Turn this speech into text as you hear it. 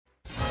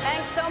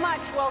so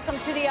much. Welcome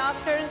to the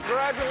Oscars.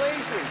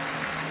 Congratulations.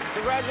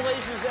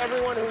 Congratulations to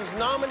everyone who's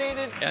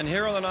nominated. And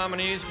here are the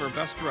nominees for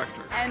Best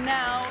Director. And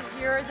now,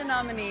 here are the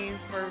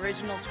nominees for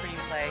Original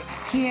Screenplay.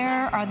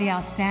 Here are the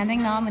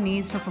outstanding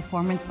nominees for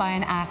performance by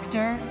an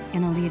actor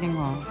in a leading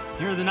role.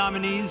 Here are the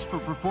nominees for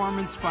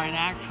performance by an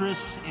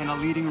actress in a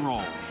leading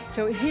role.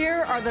 So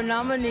here are the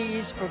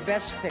nominees for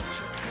Best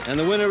Picture. And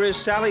the winner is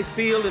Sally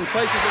Field in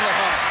Places in the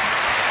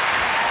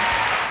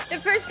Heart. The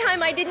first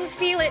time I didn't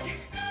feel it,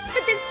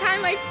 but this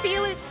time I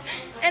feel it.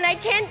 And I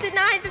can't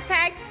deny the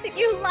fact that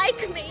you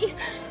like me.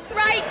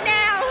 Right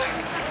now,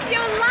 you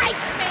like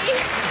me.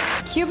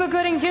 Cuba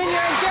Gooding Jr.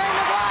 and Jerry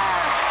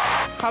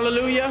Maguire.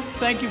 Hallelujah.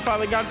 Thank you,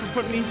 Father God, for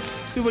putting me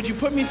through what you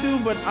put me through,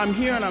 but I'm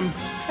here and I'm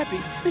happy.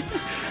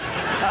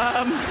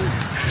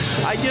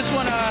 I just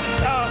want to,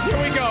 here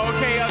we go.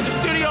 Okay, the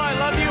studio, I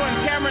love you,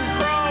 and Cameron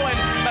Crowe,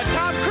 and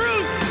Tom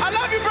Cruise, I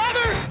love you,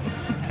 brother.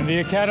 And the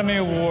Academy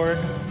Award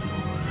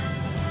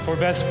for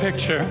Best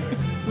Picture.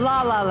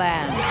 La La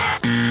Land.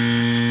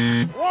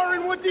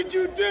 Warren, what did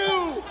you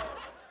do?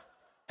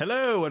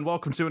 Hello, and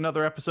welcome to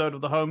another episode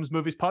of the Holmes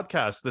Movies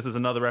Podcast. This is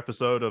another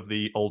episode of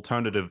the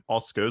alternative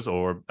Oscars,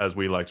 or as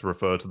we like to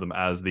refer to them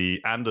as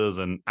the Anders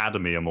and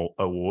Adamy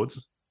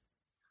Awards.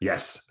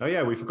 Yes. Oh,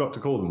 yeah, we forgot to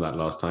call them that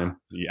last time.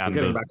 We're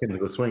getting back into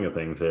the swing of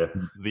things here.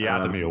 The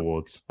Adamy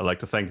Awards. I'd like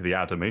to thank the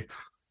Adamy.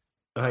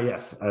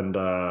 Yes, and...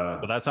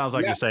 but that sounds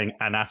like you're saying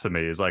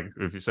anatomy. It's like,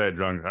 if you say it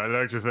drunk, I'd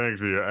like to thank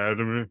the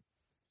Adamy.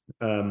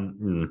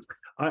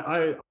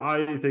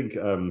 I think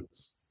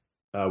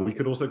we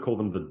could also call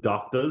them the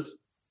Dafters.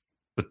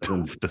 The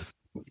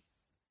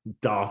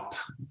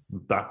Dafters.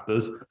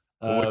 Dafters.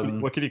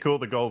 What could you call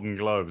the Golden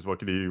Globes? What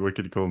could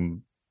you call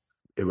them?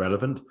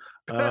 Irrelevant.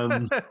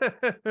 Boom. Anyway,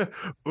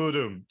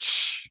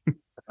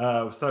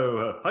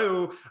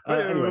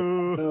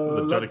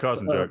 the Johnny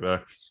Carson joke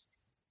there.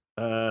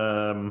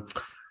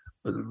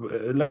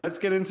 Let's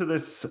get into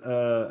this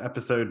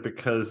episode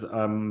because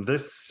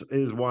this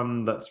is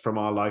one that's from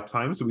our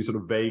lifetime, so we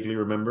sort of vaguely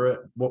remember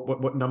it.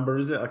 What number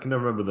is it? I can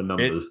never remember the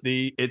numbers.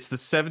 It's the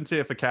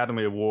 70th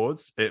Academy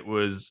Awards. It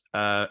was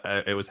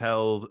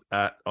held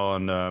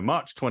on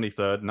March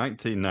 23rd,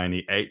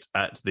 1998,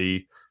 at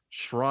the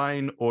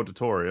Shrine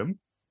Auditorium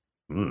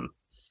in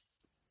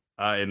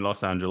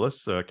Los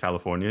Angeles,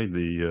 California, in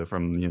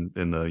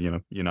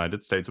the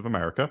United States of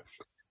America.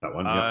 That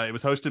one, yeah. It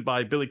was hosted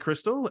by Billy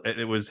Crystal.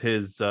 It was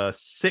his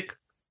sixth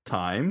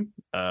time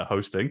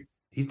hosting.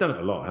 He's done it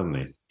a lot, hasn't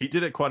he? He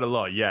did it quite a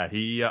lot, yeah.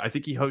 I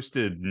think he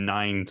hosted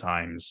 9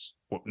 times,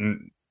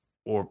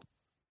 or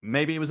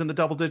maybe it was in the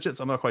double digits.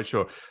 I'm not quite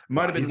sure.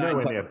 Might have been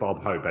nowhere near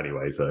Bob Hope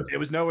anyway. So it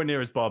was nowhere near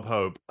as Bob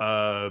Hope.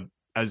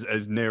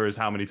 As near as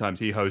how many times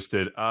he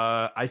hosted.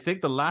 I think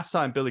the last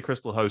time Billy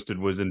Crystal hosted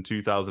was in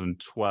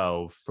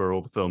 2012 for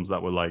all the films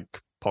that were like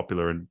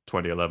popular in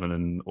 2011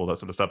 and all that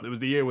sort of stuff. It was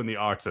the year when The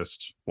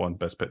Artist won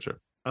Best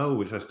Picture. Oh,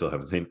 which I still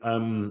haven't seen.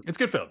 It's a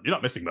good film. You're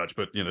not missing much,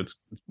 but it's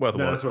worth a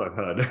watch. That's what I've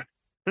heard.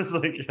 It's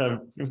like,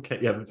 okay,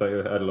 yeah, I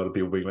heard a lot of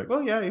people being like,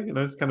 well, yeah,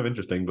 it's kind of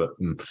interesting, but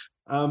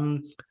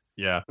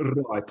yeah.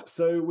 Right.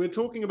 So we're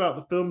talking about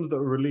the films that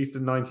were released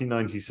in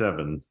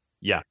 1997.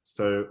 Yeah.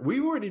 So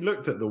we already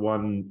looked at the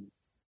one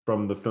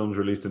from the films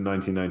released in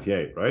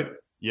 1998, right?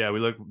 Yeah, we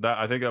looked.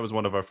 I think that was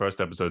one of our first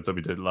episodes that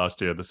we did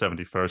last year, the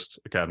 71st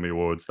Academy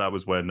Awards. That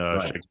was when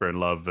Shakespeare in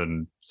Love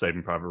and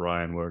Saving Private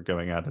Ryan were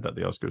going at it at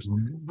the Oscars.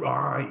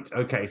 Right.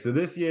 Okay. So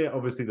this year,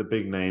 obviously, the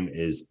big name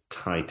is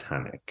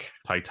Titanic.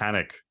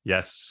 Titanic,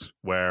 yes,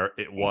 where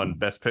it won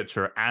Best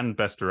Picture and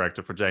Best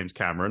Director for James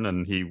Cameron,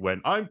 and he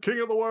went, "I'm King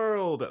of the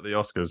World" at the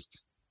Oscars.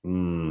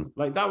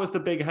 Like that was the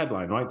big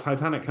headline, right?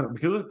 Titanic,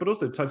 but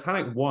also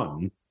Titanic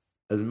won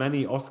as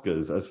many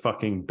Oscars as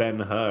fucking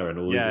Ben-Hur and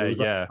all these. It was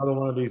like another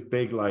one of these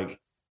big like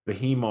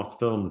behemoth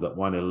films that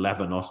won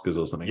 11 Oscars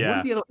or something.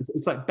 Yeah.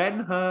 It's like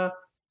Ben-Hur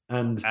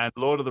and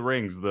Lord of the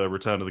Rings, The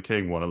Return of the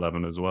King won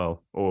 11 as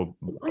well. Or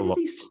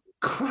these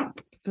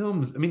crap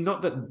films. I mean,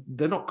 not that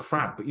they're not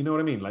crap, but you know what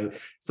I mean? Like,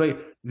 it's like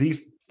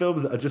these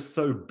films that are just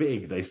so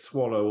big, they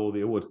swallow all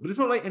the awards. But it's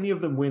not like any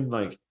of them win.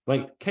 Like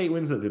Kate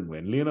Winslet didn't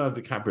win. Leonardo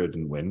DiCaprio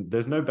didn't win.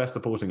 There's no Best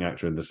Supporting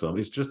Actor in this film.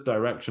 It's just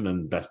direction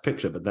and Best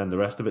Picture. But then the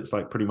rest of it's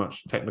like pretty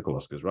much technical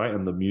Oscars, right?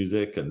 And the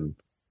music and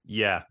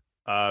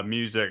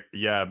music.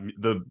 Yeah,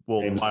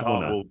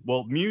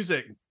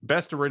 music,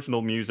 Best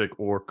Original Music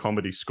or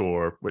Comedy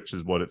Score, which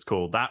is what it's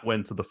called. That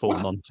went to the Full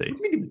Monty.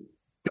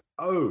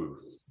 Oh,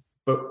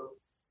 but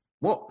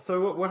what?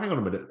 So what? Hang on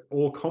a minute.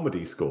 Or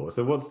Comedy Score.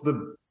 So what's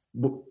the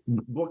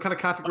what kind of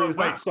category is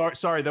that?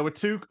 Sorry, there were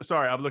two.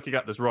 Sorry, I'm looking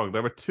at this wrong.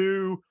 There were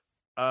two.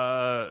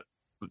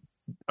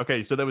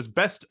 Okay, so there was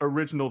Best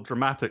Original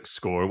Dramatic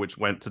Score, which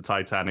went to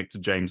Titanic to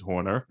James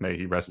Horner. May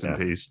he rest in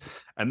peace.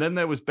 And then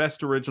there was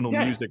Best Original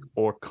Music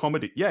or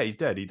Comedy. Yeah, he's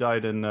dead. He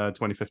died in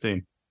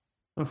 2015.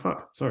 Oh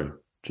fuck! Sorry,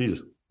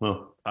 Jesus.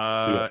 Well,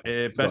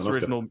 Best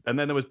Original, and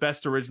then there was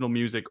Best Original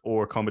Music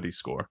or Comedy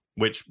Score,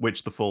 which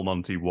the Full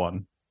Monty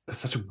won. That's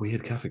such a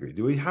weird category.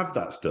 Do we have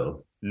that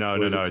still? No.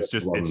 It's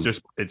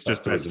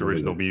just Best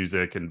Original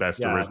Music and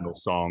Best Original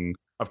Song.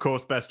 Of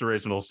course, best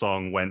original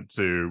song went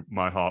to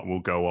 "My Heart Will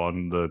Go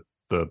On," the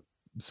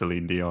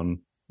Celine Dion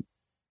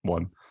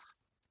one.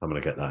 I'm gonna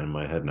get that in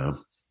my head now.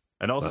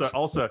 And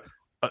also,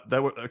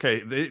 there were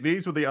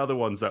these were the other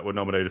ones that were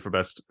nominated for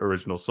best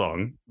original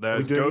song. Are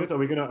we doing this? Are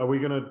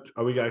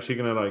we actually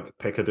gonna like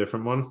pick a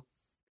different one?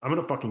 I'm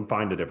gonna fucking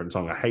find a different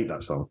song. I hate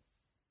that song.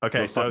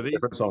 Okay, so the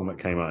different song that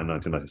came out in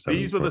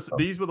 1997.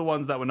 These were the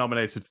ones that were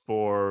nominated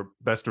for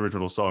best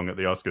original song at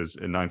the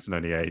Oscars in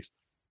 1998.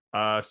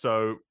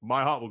 So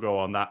 "My Heart Will Go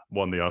On" that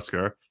won the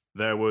Oscar.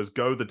 There was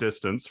 "Go the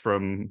Distance"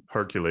 from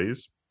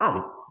Hercules.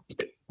 Oh,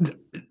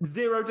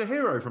 "Zero to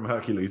Hero" from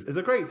Hercules is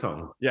a great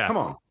song. Yeah, come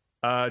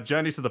on.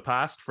 "Journey to the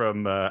Past"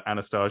 from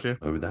Anastasia.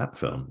 Oh, that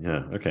film.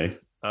 Yeah, okay.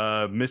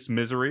 "Miss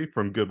Misery"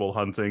 from Good Will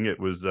Hunting. It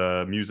was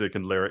music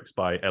and lyrics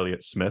by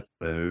Elliott Smith.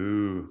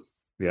 Oh,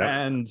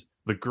 yeah. And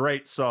the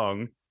great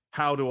song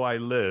 "How Do I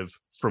Live"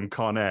 from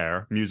Con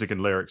Air. Music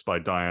and lyrics by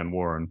Diane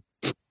Warren.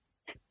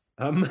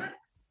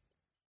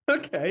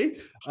 Okay.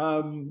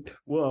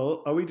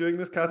 Well, are we doing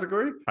this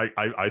category?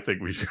 I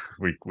think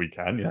we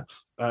can, yeah.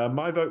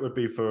 My vote would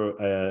be for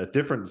a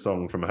different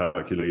song from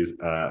Hercules,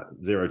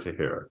 "Zero to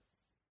Hero."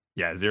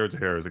 Yeah, "Zero to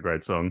Hero" is a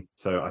great song.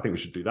 So I think we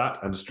should do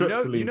that and strip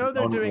Celine.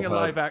 They're doing a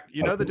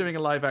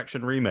live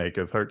action remake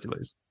of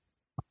Hercules.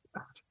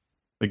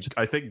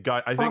 I think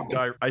Guy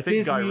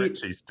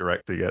Ritchie's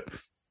directing it.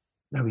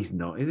 No, he's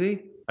not, is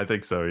he? I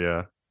think so,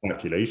 yeah.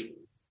 Hercules.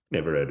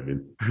 Never heard of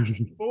him.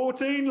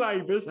 14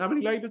 labours. How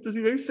many labours does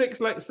he do?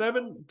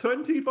 7,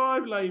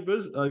 25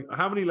 labours.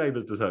 How many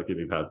labours does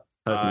Hercules have?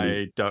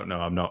 I don't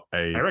know. I'm not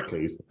a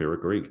Heracles. If you're a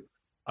Greek,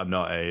 I'm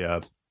not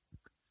a.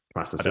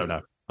 I don't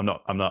know.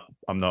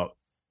 I'm not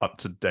up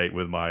to date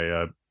with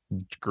my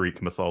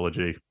Greek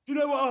mythology. Do you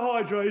know what a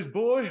Hydra is,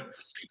 boy?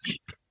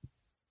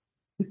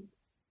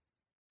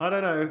 I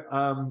don't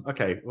know.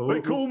 Okay. Well, they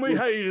call me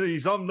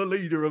Hades. I'm the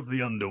leader of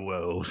the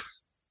underworld.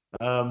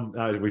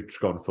 We've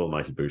gone full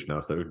Mighty Boosh now,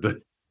 so but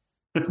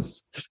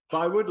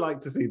I would like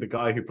to see the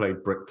guy who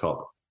played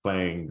Bricktop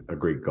playing a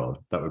Greek god.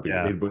 That would be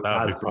as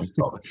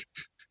Bricktop.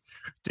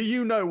 Do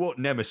you know what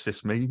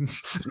Nemesis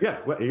means?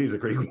 Yeah, well, he is a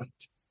Greek one.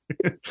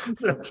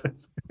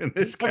 In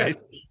this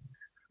case,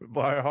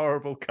 by a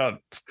horrible cunt,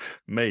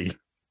 me.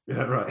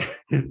 Yeah, right.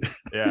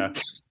 Yeah.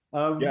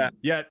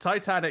 Yeah.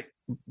 Titanic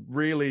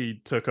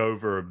really took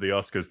over the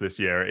Oscars this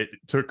year. It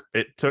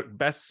took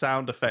best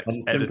sound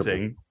effects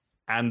editing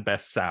and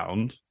best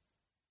sound,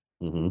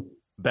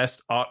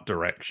 best art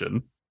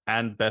direction,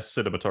 and best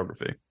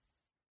cinematography.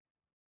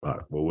 All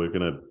right. Well, we're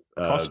gonna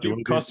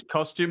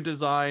costume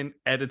design,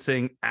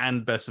 editing,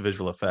 and best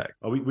visual effect.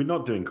 We're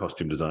not doing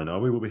costume design, are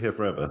we? We'll be here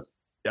forever.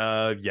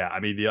 Yeah. I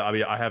mean,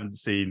 I haven't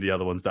seen the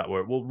other ones that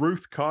were. Well,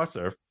 Ruth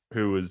Carter,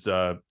 who is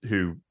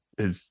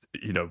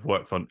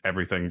worked on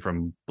everything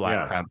from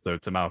Black Panther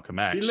to Malcolm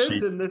X. She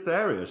lives in this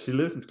area. She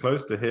lives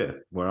close to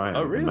here where I am.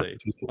 Oh, really?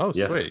 Oh,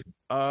 yes. Sweet.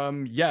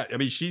 Yeah. I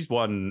mean, she's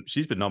been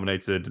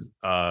nominated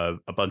a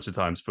bunch of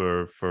times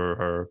for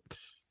her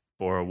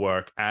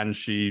work, and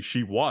she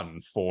won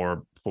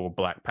for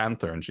Black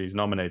Panther, and she's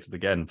nominated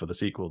again for the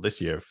sequel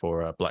this year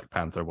for Black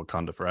Panther: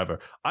 Wakanda Forever.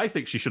 I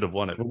think she should have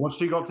won it. Well, what's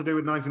she got to do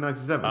with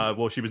 1997?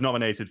 Well, she was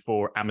nominated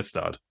for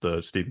Amistad, the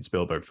Steven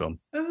Spielberg film.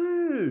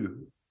 Oh.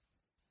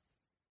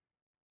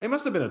 It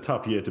must have been a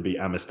tough year to be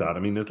Amistad. I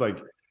mean, there's like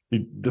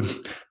you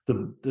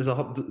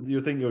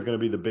think you're going to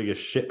be the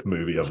biggest ship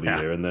movie of the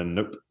year, and then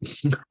nope.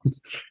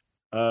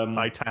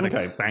 Titanic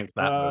sank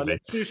that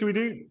movie. Should we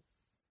do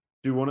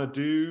you want to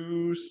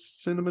do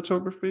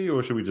cinematography,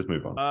 or should we just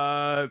move on?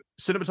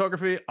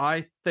 Cinematography,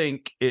 I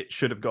think it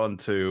should have gone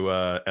to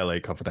LA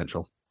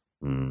Confidential.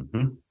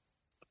 Mm-hmm.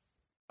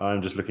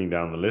 I'm just looking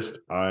down the list.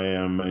 I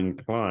am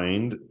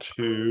inclined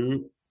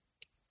to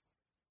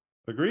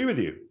agree with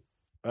you.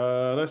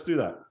 Let's do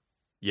that.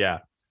 Yeah.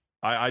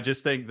 I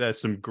just think there's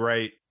some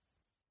great,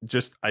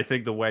 I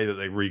think the way that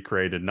they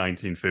recreated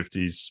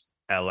 1950s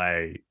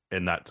LA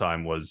in that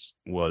time was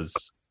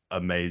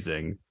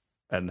amazing,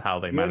 and how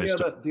they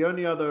managed the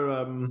only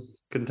other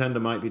contender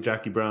might be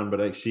Jackie Brown,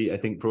 but I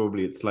think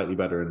probably it's slightly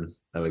better in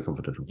LA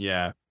Confidential.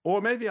 Yeah. Or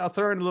maybe I'll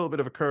throw in a little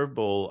bit of a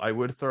curveball. I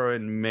would throw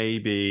in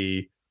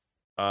maybe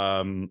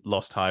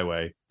Lost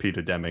Highway,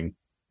 Peter Deming,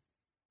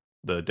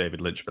 the David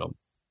Lynch film.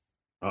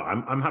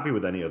 I'm happy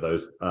with any of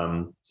those.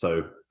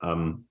 So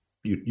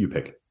you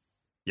pick.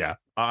 Yeah,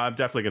 I'm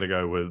definitely going to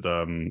go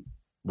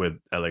with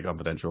LA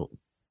Confidential.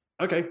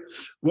 Okay,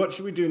 what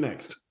should we do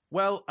next?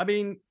 Well, I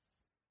mean,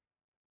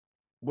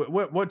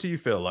 what do you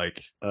feel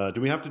like?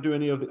 Do we have to do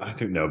any of the? I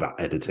don't know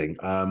about editing.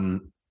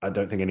 I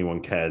don't think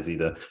anyone cares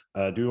either.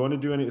 Do we want to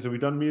do any? So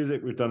we've done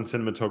music, we've done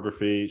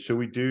cinematography. Shall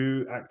we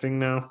do acting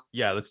now?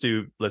 Yeah, let's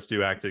do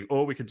acting.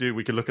 Or we could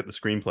look at the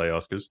screenplay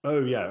Oscars. Oh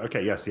yeah,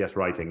 okay, yes,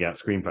 writing, yeah,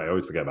 screenplay. I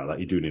always forget about that.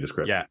 You do need a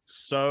script. Yeah.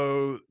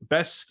 So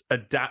best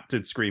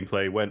adapted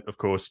screenplay went, of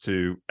course,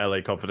 to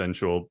LA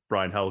Confidential,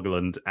 Brian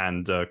Helgeland,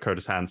 and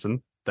Curtis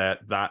Hanson.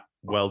 That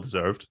well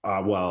deserved.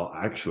 Well,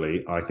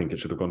 actually, I think it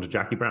should have gone to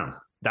Jackie Brown.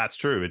 That's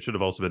true. It should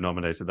have also been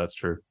nominated. That's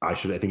true. I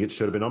think it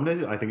should have been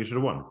nominated. I think it should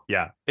have won.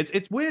 Yeah.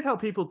 It's weird how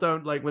people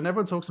don't, like, when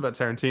everyone talks about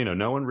Tarantino,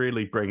 no one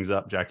really brings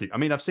up Jackie. I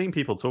mean, I've seen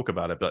people talk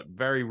about it, but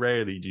very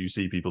rarely do you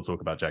see people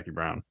talk about Jackie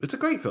Brown. It's a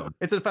great film.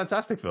 It's a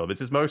fantastic film.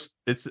 It's the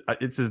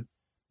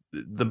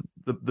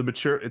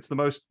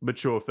most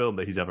mature film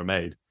that he's ever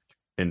made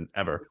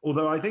ever.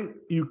 Although I think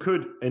you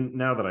could, and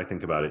now that I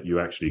think about it, you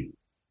actually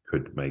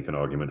could make an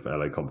argument for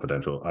LA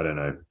Confidential. I don't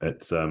know.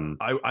 It's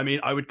I mean,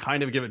 I would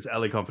kind of give it to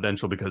LA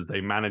Confidential because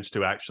they managed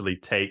to actually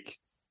take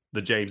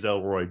the James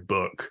Ellroy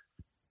book,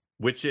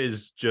 which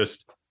is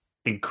just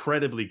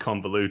incredibly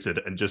convoluted,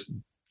 and just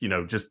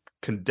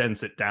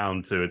condense it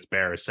down to its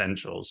bare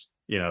essentials.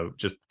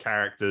 Just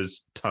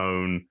characters,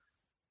 tone,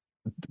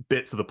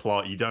 bits of the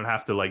plot. You don't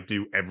have to like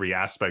do every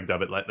aspect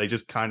of it. Like they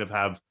just kind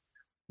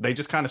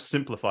of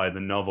simplify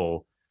the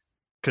novel,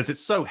 because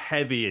it's so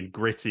heavy and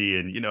gritty.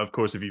 And, of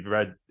course, if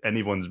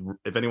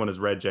anyone has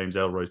read James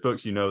Ellroy's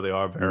books, they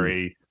are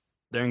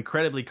they're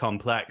incredibly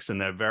complex,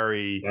 and they're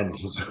very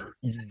dense so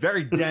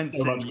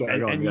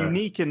and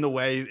unique in the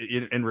way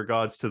in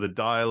regards to the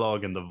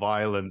dialogue and the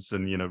violence,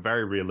 and,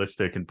 very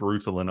realistic and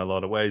brutal in a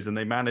lot of ways. And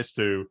they managed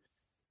to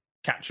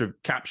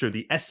capture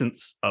the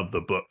essence of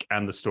the book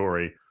and the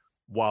story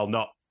while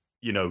not,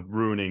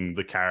 ruining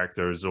the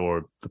characters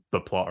or the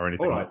plot or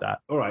anything like that.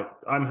 All right.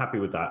 I'm happy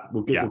with that.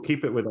 We'll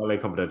keep it with LA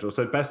Confidential.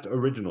 So best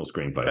original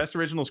screenplay. Best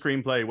original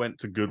screenplay went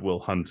to Good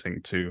Will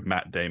Hunting to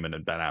Matt Damon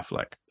and Ben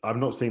Affleck. I've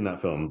not seen that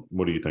film.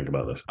 What do you think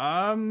about this?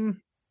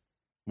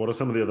 What are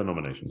some of the other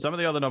nominations? Some of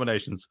the other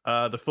nominations.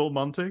 The Full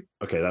Monty.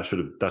 Okay, that's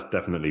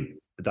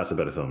a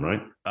better film,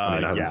 right?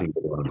 I haven't seen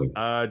Good Will Hunting.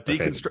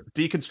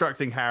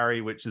 Deconstructing Harry,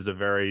 which is a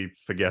very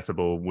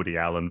forgettable Woody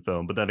Allen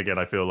film. But then again,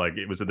 I feel like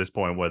it was at this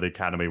point where the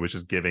Academy was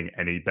just giving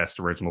any best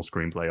original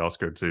screenplay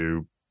Oscar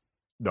to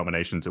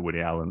nomination to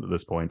Woody Allen at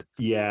this point.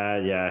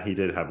 Yeah, he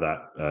did have that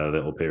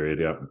little period.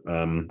 Yeah,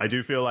 I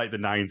do feel like the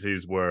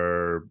 90s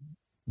were,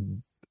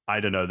 I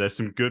don't know, there's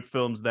some good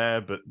films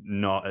there, but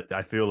not.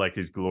 I feel like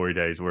his glory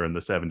days were in the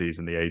 70s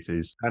and the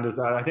 80s. And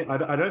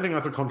I don't think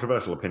that's a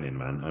controversial opinion,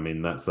 man. I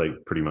mean, that's like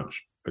pretty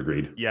much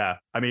agreed. Yeah,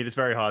 I mean, it's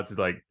very hard to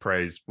like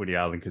praise Woody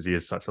Allen because he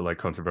is such a like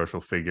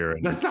controversial figure.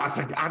 And let's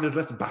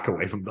back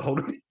away from the whole.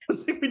 I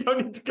think we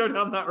don't need to go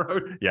down that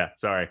road. Yeah,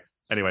 sorry.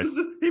 Anyways,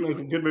 he made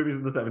some good movies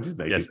in the 70s and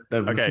 80s. Yes.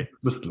 Okay.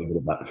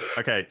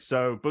 Okay,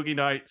 so Boogie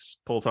Nights,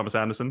 Paul Thomas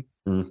Anderson.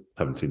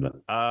 Haven't seen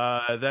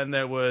that. Then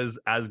there was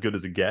As Good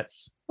as It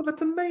Gets. Well,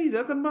 that's amazing.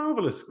 That's a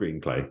marvelous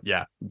screenplay.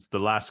 Yeah, it's the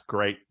last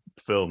great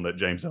film that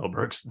James L.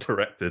 Brooks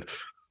directed.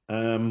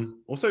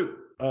 Also,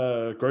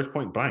 Grosse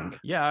Pointe Blank.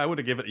 Yeah, I would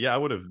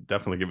have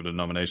definitely given it a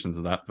nomination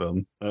to that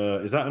film.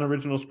 Is that an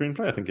original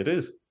screenplay? I think it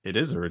is. It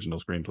is an original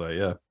screenplay,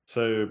 yeah.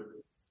 So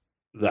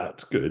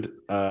that's good.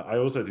 I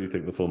also do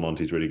think The Full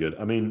Monty is really good.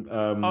 I mean,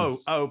 by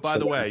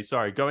the way,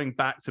 sorry, going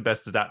back to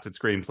Best Adapted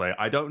Screenplay,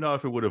 I don't know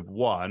if it would have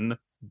won,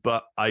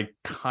 but I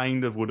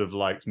kind of would have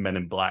liked Men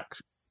in Black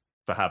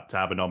to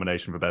have a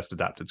nomination for Best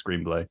Adapted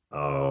Screenplay.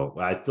 Oh,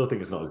 I still think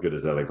it's not as good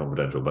as LA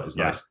Confidential, but it's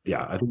nice.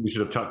 Yeah, I think we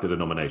should have chucked it a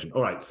nomination.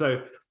 All right,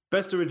 so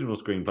Best Original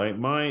Screenplay,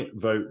 my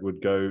vote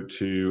would go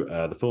to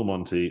The Full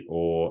Monty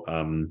or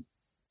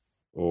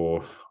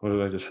what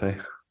did I just say?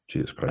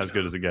 Jesus Christ. As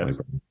Good as It Gets.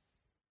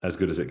 As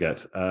Good as It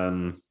Gets.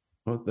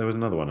 Well, there was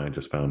another one I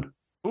just found.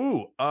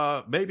 Ooh,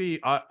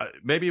 maybe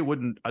it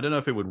wouldn't. I don't know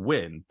if it would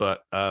win,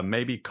 but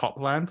maybe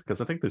Copland,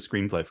 because I think the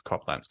screenplay for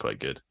Copland's quite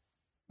good.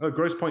 Oh,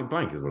 Grosse Pointe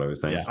Blank is what I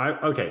was saying. Yeah.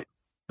 Okay,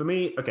 for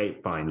me, okay,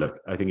 fine. Look,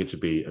 I think it should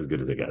be As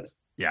Good as It Gets.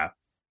 Yeah,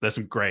 there's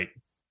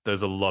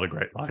a lot of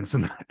great lines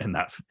in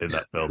that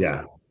film.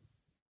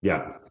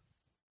 Yeah.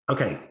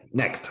 Okay,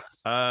 next.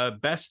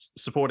 Best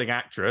Supporting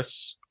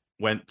Actress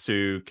went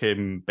to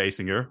Kim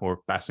Basinger or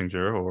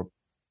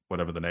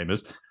whatever the name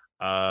is.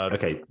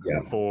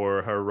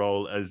 For her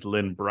role as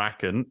Lynn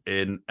Bracken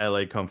in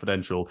LA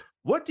Confidential.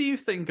 What do you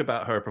think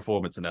about her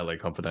performance in LA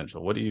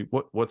Confidential?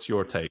 What's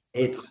your take?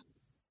 It's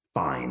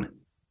fine,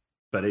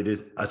 but it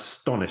is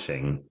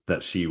astonishing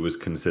that she was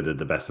considered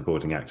the best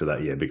supporting actor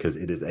that year, because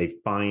it is a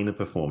fine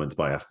performance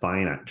by a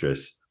fine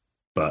actress,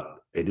 but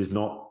it does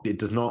not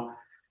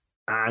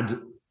add,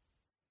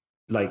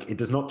 like, it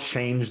does not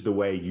change the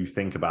way you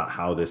think about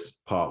how this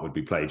part would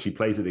be played. She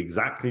plays it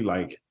exactly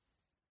like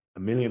a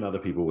million other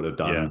people would have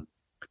done. Yeah.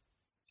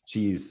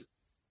 She's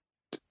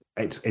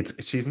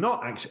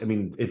not actually. I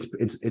mean,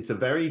 it's a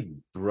very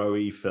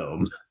bro-y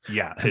film.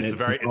 Yeah,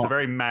 it's a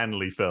very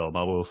manly film.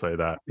 I will say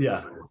that.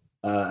 Yeah,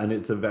 and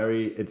it's a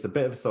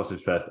bit of a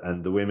sausage fest,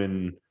 and the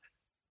women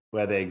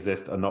where they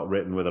exist are not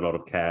written with a lot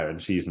of care,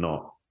 and she's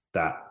not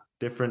that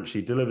different.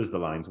 She delivers the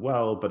lines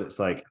well, but it's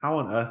like, how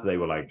on earth they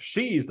were like,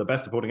 she's the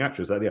best supporting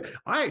actress. I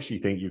actually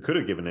think you could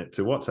have given it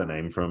to what's her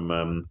name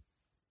from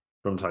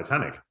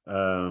Titanic.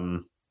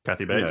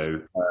 Kathy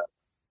Bates.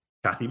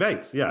 Kathy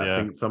Bates, yeah.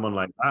 I think someone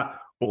like that.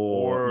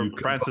 Or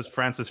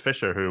Frances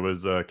Fisher, who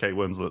was Kate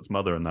Winslet's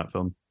mother in that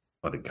film.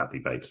 I think Kathy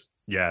Bates.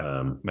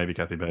 Yeah, maybe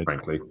Kathy Bates.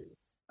 Frankly.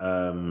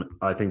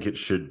 I think it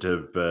should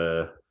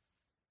have...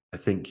 I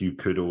think you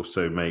could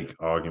also make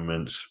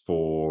arguments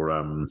for...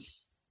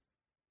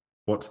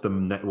 What's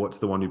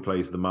the one who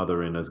plays the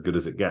mother in As Good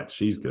as It Gets?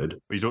 She's good.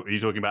 Are you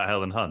talking about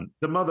Helen Hunt?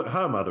 Her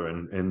mother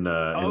in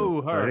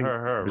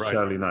her, right.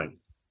 Shirley Knight.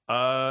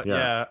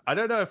 Yeah. I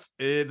don't know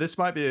if this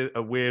might be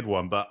a weird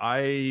one, but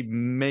I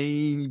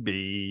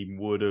maybe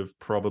would have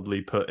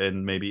probably put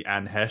in maybe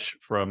Anne Hesh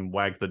from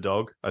Wag the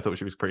Dog. I thought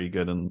she was pretty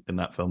good in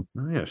that film.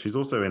 Oh, yeah, she's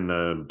also in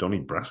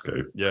Donnie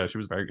Brasco. Yeah, she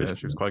was very good.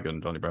 She was quite good in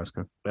Donnie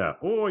Brasco. Yeah,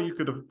 or you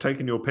could have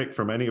taken your pick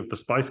from any of the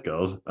Spice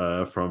Girls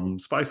from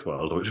Spice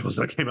World, which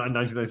also came out in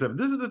 1997.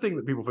 This is the thing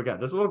that people forget.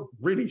 There's a lot of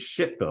really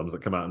shit films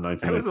that come out in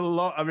 1997. There was a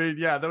lot. I mean,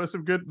 yeah, there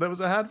was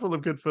a handful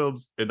of good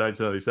films in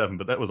 1997,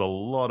 but there was a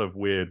lot of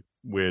weird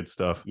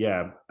stuff.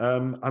 Yeah.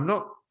 I'm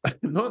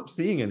not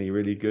seeing any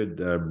really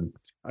good.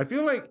 I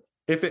feel like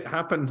if it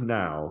happened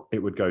now,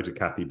 it would go to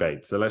Kathy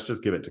Bates. So let's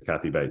just give it to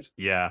Kathy Bates.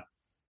 Yeah,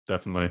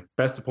 definitely.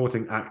 Best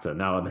supporting actor.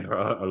 Now there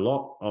are a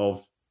lot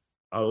of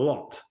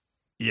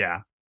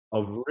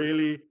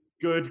really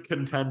good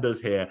contenders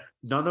here,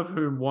 none of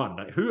whom won.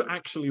 Like, who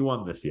actually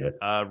won this year?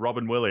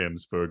 Robin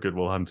Williams for Good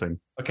Will Hunting.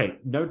 Okay,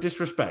 no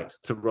disrespect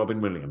to Robin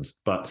Williams,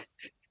 but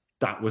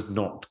that was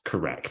not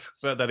correct.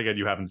 But then again,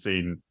 you haven't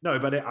seen. No,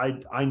 but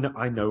I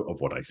know of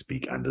what I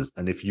speak, Anders.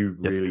 And if you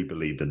really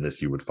believed in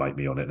this, you would fight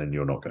me on it, and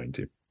you're not going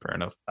to. Fair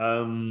enough.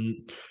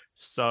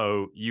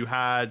 So you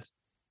had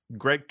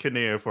Greg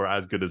Kinnear for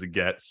As Good as It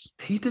Gets.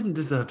 He didn't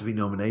deserve to be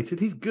nominated.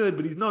 He's good,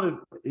 but he's not as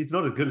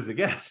good as it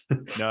gets.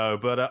 No,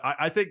 but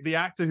I think the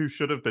actor who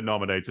should have been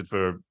nominated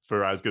for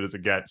As Good as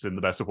It Gets in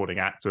the Best Supporting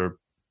Actor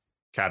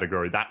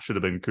category, that should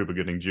have been Cuba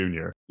Gooding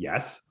Jr.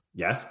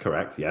 Yes,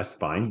 correct. Yes,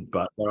 fine.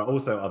 But there are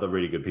also other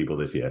really good people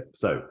this year.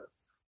 So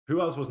who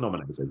else was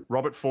nominated?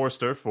 Robert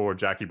Forster for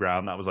Jackie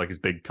Brown. That was like his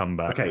big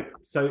comeback. Okay,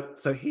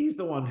 so he's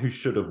the one who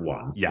should have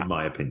won, in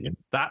my opinion.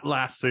 That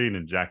last scene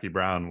in Jackie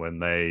Brown when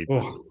they...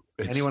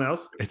 Anyone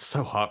else? It's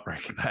so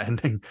heartbreaking, that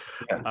ending.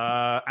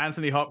 Yeah.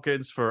 Anthony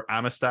Hopkins for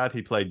Amistad.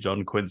 He played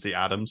John Quincy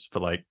Adams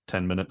for like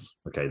 10 minutes.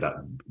 Okay, that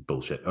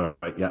bullshit. All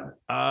right, yeah.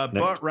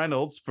 Burt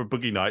Reynolds for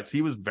Boogie Nights.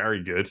 He was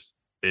very good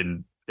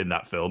in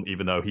that film,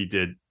 even though he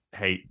did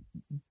hate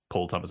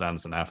Paul Thomas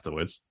Anderson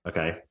afterwards.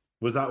 Okay.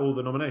 Was that all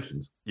the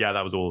nominations? Yeah,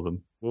 that was all of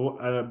them. Well,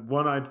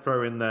 one I'd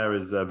throw in there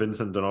is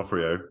Vincent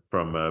D'Onofrio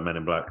from Men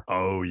in Black.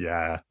 Oh,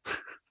 yeah.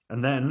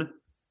 And then,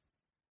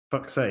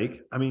 fuck's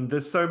sake, I mean,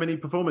 there's so many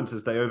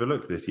performances they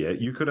overlooked this year.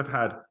 You could have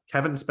had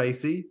Kevin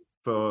Spacey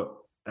for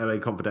LA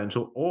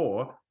Confidential,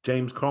 or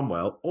James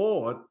Cromwell,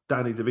 or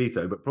Danny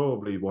DeVito, but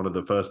probably one of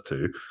the first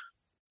two,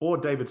 or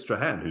David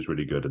Strahan, who's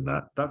really good in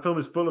that. That film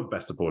is full of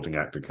Best Supporting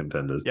Actor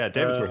contenders. Yeah,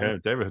 David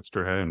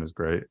Strahan is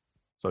great.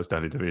 So is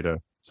Danny DeVito.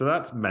 So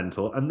that's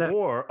mental. And then,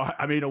 or,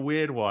 I mean, a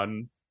weird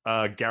one,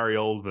 Gary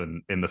Oldman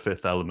in The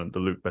Fifth Element, the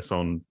Luc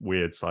Besson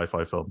weird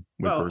sci-fi film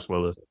with Bruce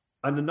Willis.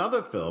 And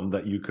another film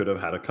that you could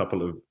have had a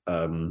couple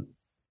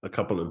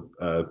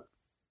of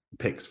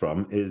picks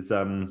from is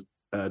Donnie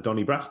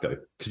Brasco,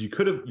 because you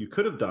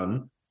could have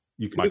done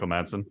Michael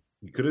Madsen.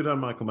 You could have done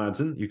Michael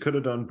Madsen. You could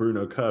have done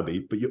Bruno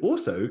Kirby, but you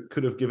also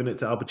could have given it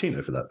to Al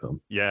Pacino for that film.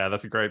 Yeah,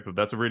 that's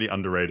a really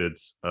underrated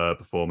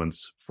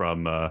performance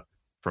from Al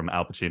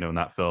Pacino in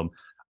that film.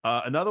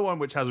 Another one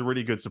which has a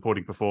really good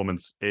supporting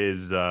performance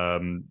is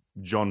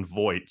John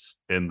Voight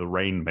in The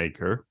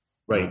Rainmaker,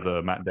 right?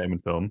 The Matt Damon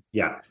film.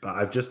 Yeah, but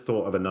I've just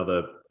thought of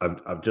another.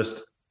 I've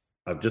just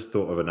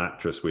thought of an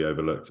actress we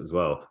overlooked as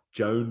well,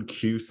 Joan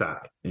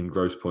Cusack in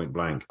Grosse Pointe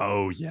Blank.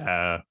 Oh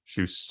yeah,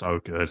 she was so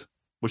good.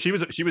 Well, she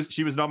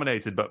was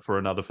nominated, but for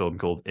another film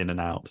called In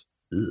and Out.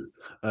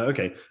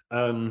 Okay.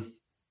 For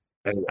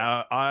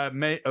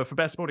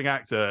Best Supporting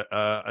Actor,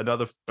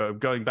 another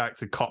going back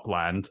to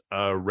Copland,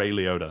 Ray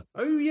Liotta.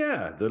 Oh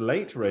yeah, the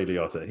late Ray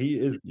Liotta. He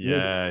is good.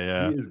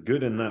 Yeah. He is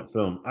good in that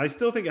film. I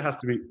still think it has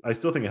to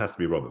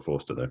be Robert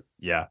Forster though.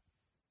 Yeah.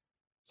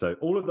 So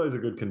all of those are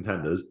good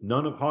contenders.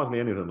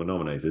 Hardly any of them were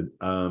nominated.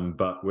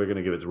 But we're going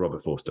to give it to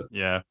Robert Forster.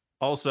 Yeah.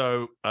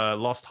 Also,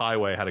 Lost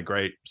Highway had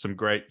some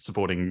great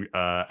supporting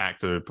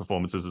actor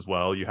performances as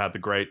well. You had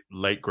the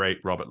late great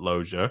Robert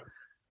Loggia,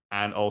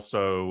 and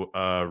also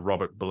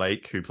Robert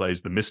Blake, who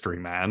plays the Mystery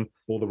Man.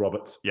 All the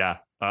Roberts. Yeah.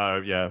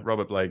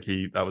 Robert Blake.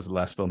 That was the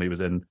last film he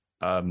was in.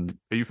 Are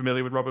you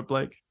familiar with Robert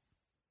Blake?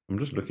 I'm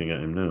just looking at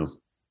him now.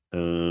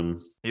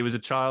 He was a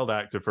child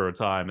actor for a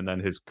time, and then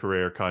his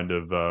career kind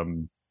of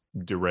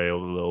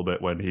derailed a little bit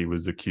when he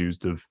was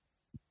accused of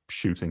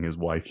shooting his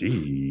wife.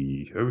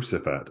 Gee,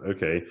 Josaphat.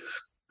 Okay.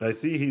 I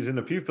see he's in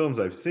a few films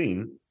I've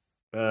seen.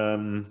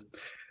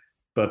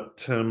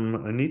 But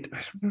I'm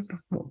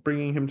not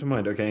bringing him to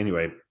mind. Okay,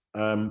 anyway.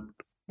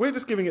 We're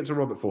just giving it to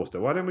Robert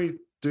Forster. Why don't we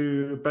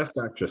do Best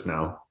Actress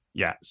now?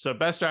 Yeah, so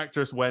Best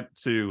Actress went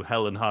to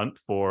Helen Hunt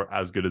for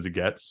As Good as It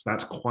Gets.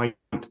 That's quite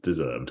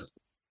deserved.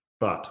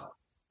 But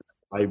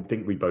I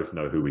think we both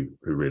know who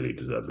really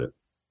deserves it.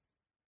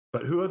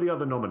 But who are the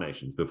other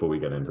nominations before we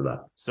get into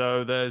that?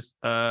 So there's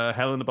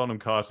Helena Bonham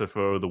Carter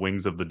for The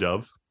Wings of the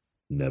Dove.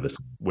 Never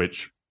seen.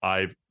 Which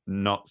I've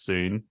not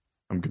seen.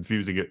 I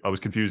was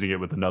confusing it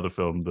with another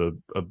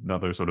film,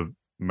 another sort of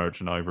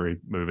Merchant Ivory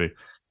movie.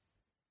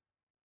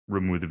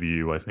 Room with a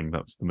View, I think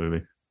that's the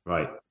movie.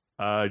 Right.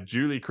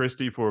 Julie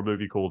Christie for a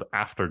movie called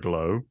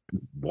Afterglow.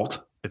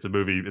 What? It's a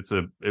movie.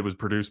 It was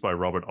produced by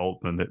Robert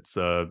Altman. It's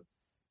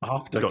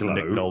Afterglow.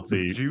 Nick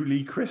Nolte.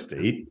 Julie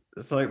Christie.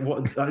 It's like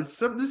what?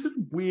 This is a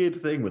weird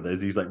thing where there's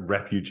these like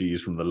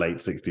refugees from the late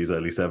 60s,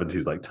 early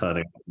 70s, like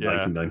turning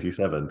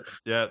 1997.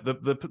 Yeah.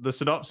 The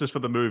synopsis for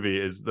the movie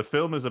is the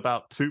film is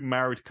about two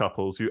married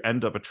couples who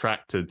end up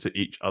attracted to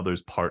each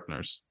other's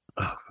partners.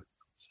 Oh, for God's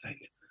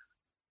sake.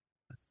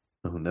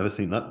 I've never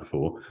seen that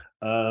before.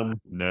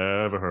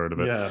 Never heard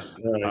of it. Yeah.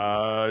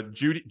 Right.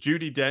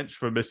 Judi Dench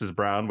for Mrs.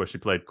 Brown, where she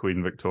played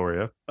Queen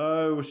Victoria.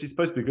 Oh, well, she's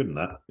supposed to be good in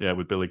that. Yeah,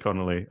 with Billy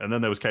Connolly. And then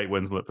there was Kate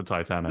Winslet for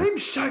Titanic. I'm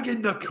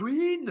shagging the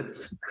Queen.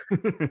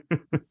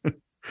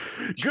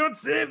 God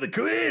save the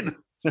Queen.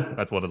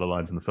 That's one of the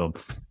lines in the film.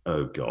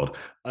 Oh, God.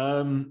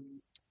 So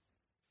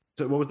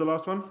what was the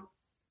last one?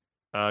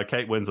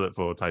 Kate Winslet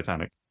for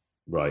Titanic.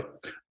 Right.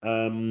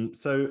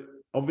 So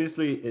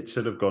obviously it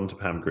should have gone to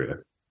Pam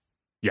Grier.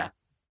 Yeah,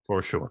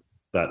 for sure.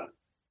 That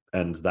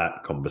ends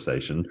that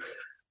conversation.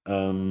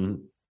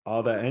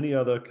 Are there any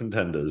other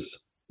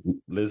contenders?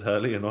 Liz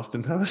Hurley and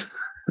Austin Powers?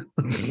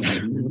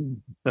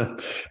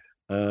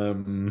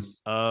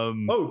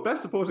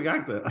 Best supporting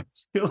actor. I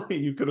feel like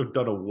you could have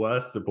done a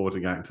worse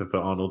supporting actor for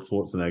Arnold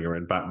Schwarzenegger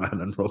in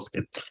Batman and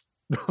Robin.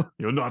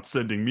 You're not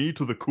sending me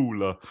to the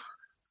cooler.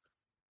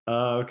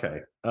 Okay.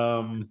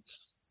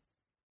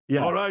 Yeah.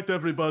 All right,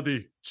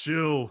 everybody,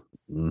 chill.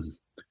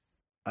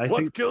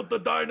 What killed the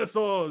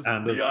dinosaurs?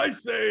 And the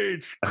Ice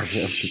Age.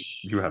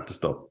 You have to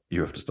stop.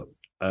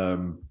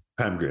 Pam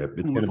Grier.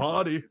 It's gonna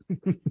party.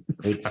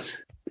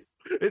 It's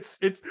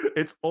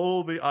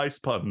all the ice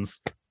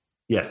puns.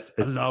 Yes.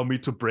 Allow me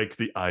to break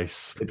the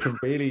ice. It's a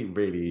really,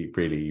 really,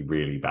 really,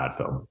 really bad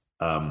film.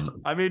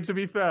 I mean, to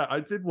be fair, I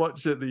did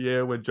watch it the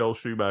year when Joel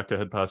Schumacher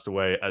had passed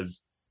away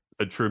as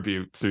a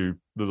tribute to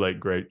the late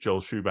great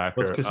Joel Schumacher.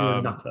 Well, it's because you're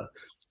a nutter.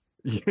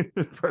 Yeah,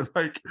 but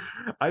like,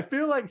 I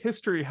feel like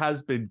history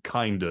has been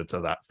kinder to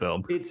that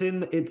film.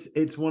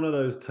 It's one of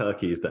those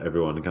turkeys that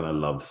everyone kind of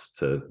loves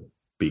to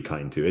be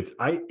kind to.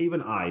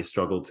 I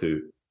struggle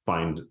to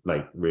find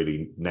like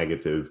really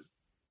negative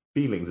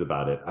feelings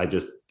about it. I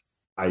just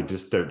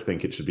don't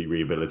think it should be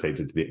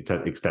rehabilitated to the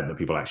extent that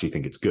people actually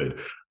think it's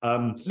good.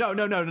 No.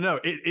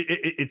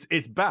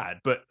 It's bad,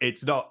 but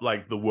it's not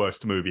like the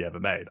worst movie ever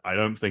made. I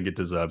don't think it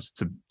deserves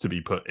to be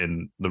put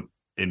in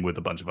with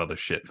a bunch of other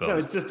shit films. No,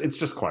 it's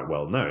just quite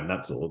well known.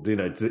 That's all. You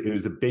know, it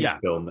was a big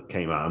film that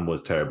came out and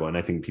was terrible, and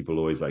I think people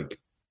always liked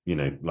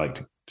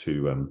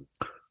to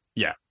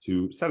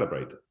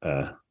celebrate.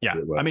 I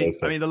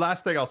mean, the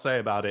last thing I'll say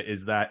about it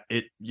is that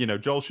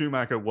Joel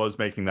Schumacher was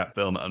making that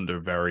film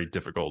under very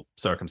difficult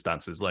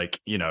circumstances. Like,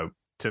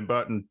 Tim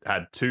Burton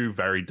had two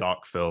very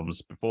dark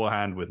films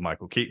beforehand with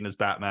Michael Keaton as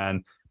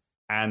Batman,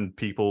 and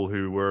people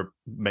who were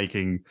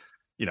making,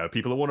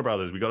 people at Warner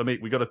Brothers, we got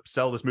to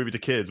sell this movie to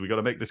kids. We got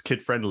to make this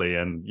kid friendly,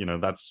 and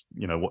that's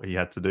what he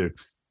had to do.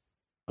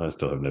 I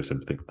still have no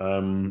sympathy.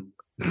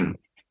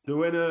 The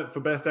winner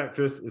for Best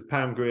Actress is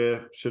Pam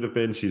Grier. Should have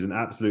been. She's an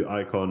absolute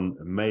icon.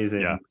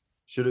 Amazing. Yeah.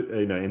 Should have,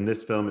 in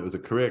this film, it was a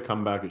career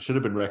comeback. It should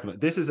have been recognized.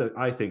 This is,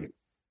 I think,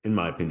 in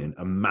my opinion,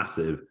 a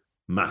massive,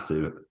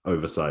 massive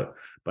oversight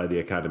by the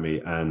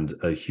Academy and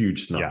a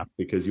huge snub,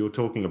 because you're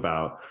talking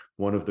about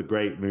one of the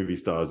great movie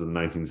stars of the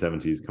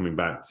 1970s coming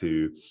back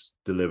to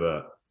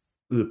deliver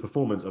the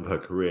performance of her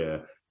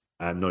career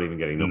and not even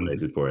getting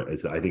nominated for it.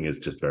 I think it's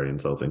just very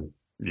insulting.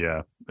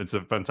 Yeah, it's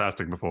a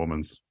fantastic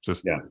performance.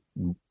 Just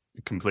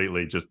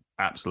completely, just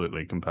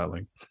absolutely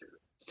compelling.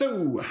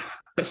 So,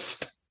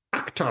 Best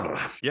Actor.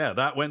 Yeah,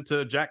 that went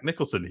to Jack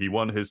Nicholson. He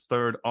won his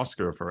third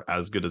Oscar for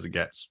As Good as It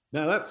Gets.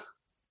 Now, that's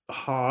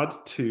hard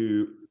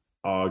to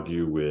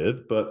argue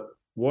with, but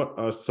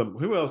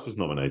who else was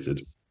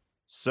nominated?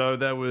 So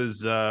there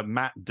was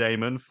Matt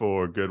Damon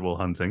for Good Will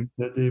Hunting.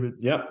 Matt Damon,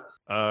 yep.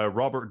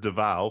 Robert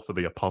Duvall for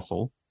The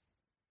Apostle.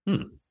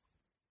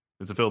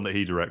 It's a film that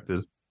he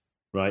directed.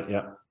 Right,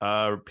 yeah.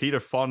 Peter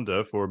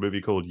Fonda for a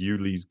movie called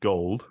Yuli's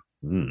Gold.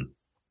 And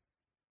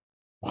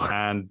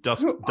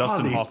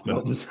Dustin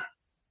Hoffman.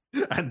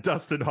 And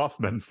Dustin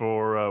Hoffman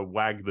for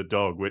Wag the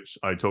Dog, which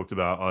I talked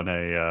about on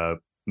a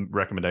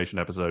recommendation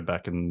episode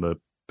back in the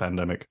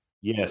pandemic.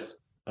 Yes.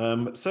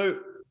 So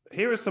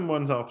here are some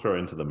ones I'll throw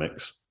into the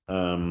mix.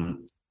 Al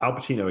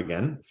Pacino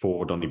again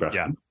for Donnie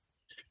Brasco.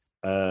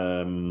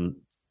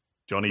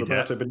 Johnny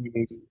Depp.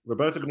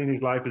 Roberto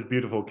Benigni's Life is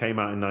Beautiful came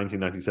out in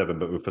 1997,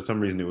 but for some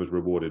reason it was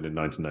rewarded in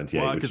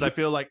 1998. Well, because I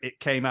feel like it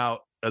came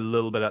out a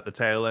little bit at the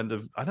tail end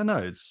of, I don't know,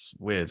 it's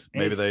weird.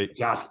 Maybe it's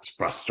just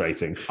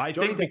frustrating. I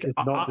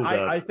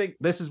think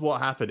this is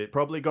what happened. It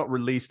probably got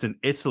released in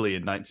Italy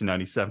in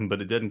 1997, but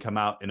it didn't come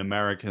out in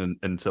America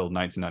until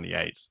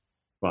 1998.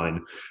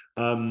 Fine.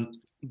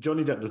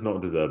 Johnny Depp does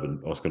not deserve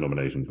an Oscar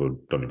nomination for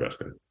Donnie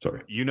Brasco.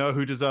 Sorry. You know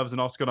who deserves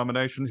an Oscar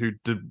nomination? Who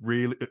did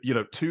really,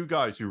 two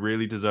guys who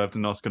really deserved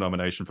an Oscar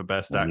nomination for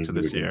Best Actor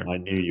this year. I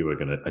knew you were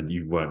gonna, and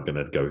you weren't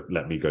gonna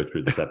let me go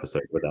through this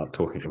episode without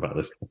talking about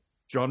this.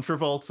 John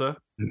Travolta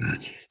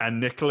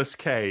and Nicolas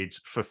Cage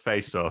for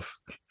Face Off.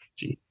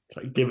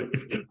 Like, give it.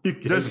 You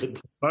give Just- it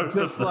to both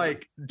Just of them.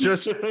 like,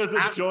 just as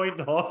a joint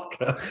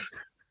Oscar.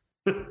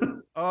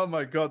 oh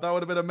my god, that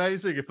would have been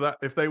amazing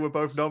if they were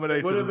both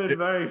nominated. It would have been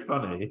very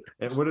funny.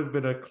 It would have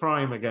been a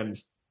crime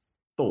against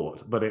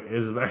thought, but it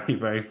is very,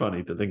 very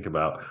funny to think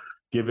about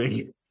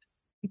giving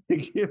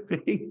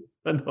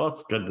an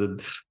Oscar to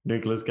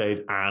Nicolas Cage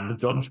and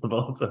John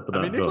Travolta. For that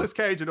I mean, film. Nicolas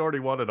Cage had already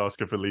won an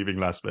Oscar for Leaving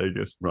Las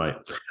Vegas. Right.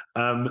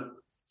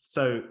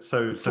 So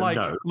It's like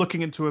no.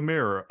 looking into a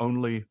mirror,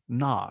 only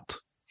not.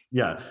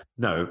 Yeah,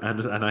 no,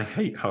 and I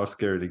hate how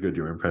scarily good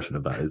your impression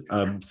of that is.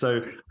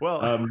 Well,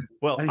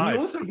 and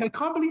I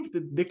can't believe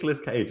that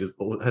Nicolas Cage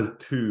has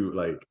two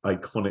like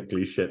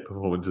iconically shit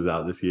performances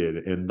out this year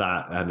in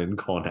that and in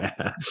Con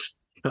Air.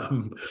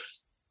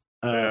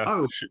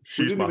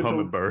 She's my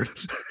hummingbird.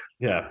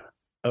 Yeah.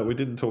 We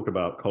didn't talk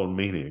about Colin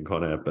Meaney in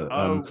Con Air,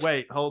 but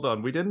wait, hold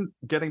on. We didn't.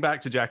 Getting back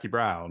to Jackie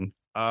Brown,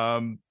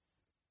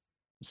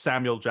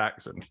 Samuel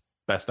Jackson,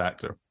 Best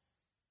Actor.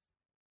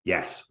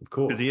 Yes, of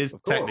course, because he is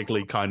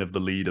technically kind of the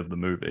lead of the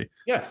movie.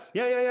 Yes,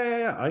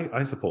 yeah.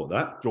 I support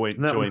that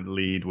joint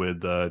lead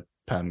with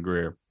Pam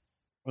Grier,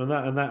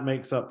 and that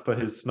makes up for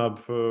his snub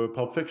for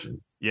Pulp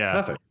Fiction. Yeah,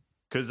 perfect.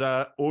 Because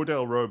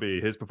Ordell Roby,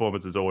 his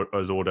performance as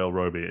Ordell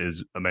Roby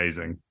is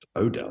amazing.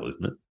 Odell,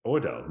 isn't it?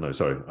 Ordell? No,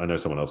 sorry, I know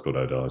someone else called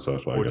Odell. So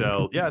that's why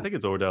Ordell. Yeah, I think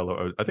it's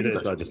Ordell. I think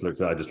I just looked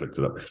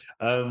it up.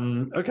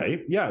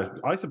 Okay, yeah,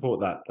 I support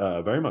that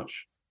very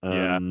much.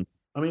 Yeah.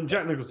 I mean,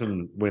 Jack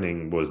Nicholson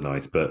winning was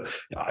nice, but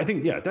I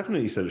think,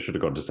 definitely said it should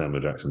have gone to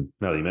Samuel Jackson.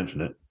 Now that you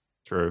mention it,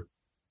 true.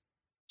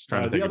 Just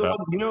trying to think the other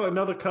about one,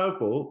 another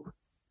curveball,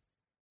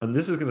 and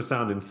this is going to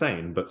sound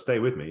insane, but stay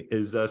with me.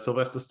 Is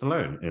Sylvester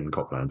Stallone in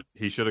Copland?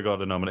 He should have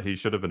got a nomination. He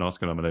should have been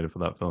Oscar nominated for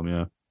that film.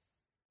 Yeah.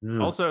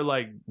 Also,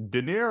 like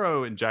De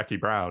Niro and Jackie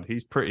Brown,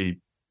 he's pretty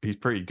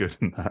good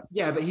in that.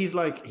 Yeah, but he's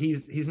not.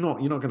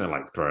 You're not going to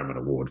like throw him an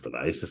award for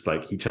that. It's just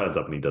like he turns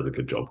up and he does a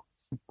good job.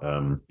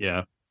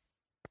 Yeah.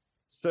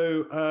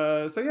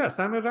 So yeah,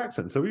 Samuel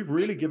Jackson. So we've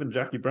really given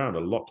Jackie Brown a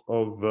lot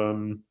of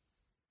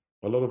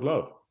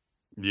love.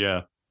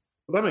 Yeah,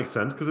 well, that makes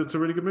sense because it's a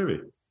really good movie.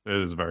 It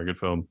is a very good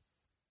film.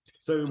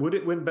 So would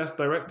it win Best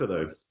Director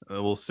though?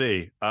 We'll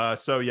see.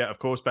 So yeah, of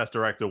course, Best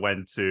Director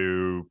went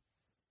to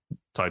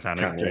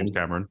Titanic, James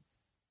Cameron.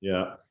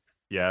 Yeah,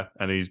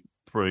 and he's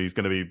going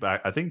to be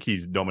back. I think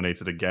he's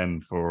nominated again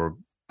for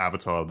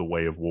Avatar: The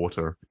Way of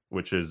Water,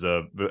 which is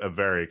a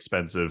very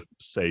expensive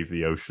Save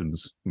the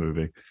Oceans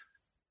movie.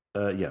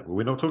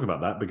 We're not talking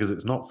about that because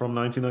it's not from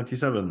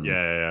 1997.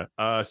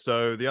 Yeah.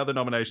 So the other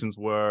nominations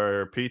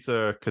were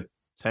Peter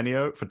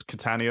Catania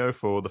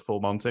for The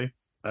Full Monty.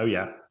 Oh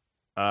yeah.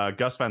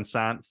 Gus Van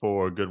Sant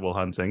for Good Will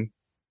Hunting,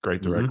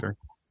 great director.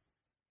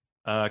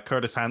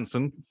 Curtis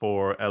Hanson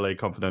for L.A.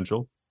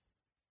 Confidential.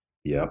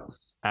 Yeah.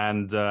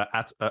 And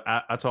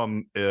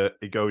Atom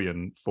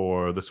Egoyan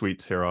for The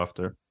Sweet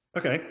Hereafter.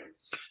 Okay.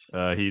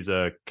 He's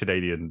a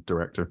Canadian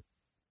director.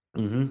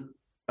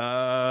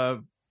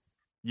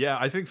 Yeah,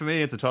 I think for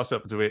me, it's a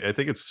toss-up between. I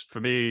think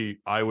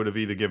I would have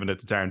either given it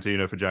to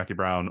Tarantino for Jackie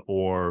Brown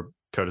or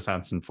Curtis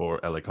Hanson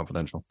for L.A.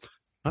 Confidential.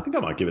 I think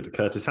I might give it to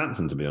Curtis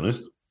Hanson, to be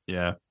honest.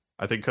 Yeah,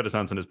 I think Curtis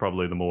Hanson is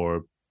probably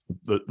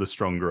the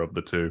stronger of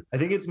the two. I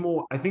think it's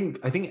more. I think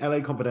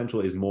L.A.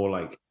 Confidential is more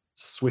like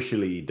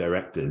swishily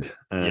directed,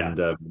 and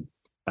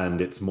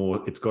it's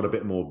got a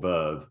bit more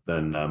verve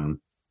than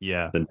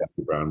Jackie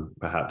Brown,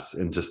 perhaps,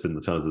 in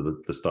the terms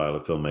of the style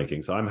of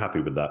filmmaking. So I'm happy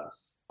with that.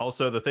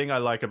 Also, the thing I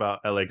like about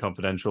LA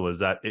Confidential is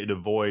that it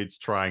avoids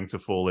trying to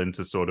fall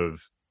into sort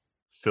of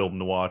film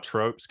noir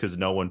tropes because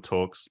no one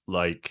talks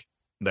like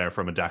they're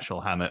from a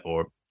Dashiell Hammett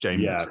or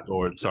James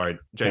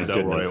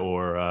Ellroy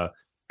or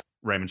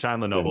Raymond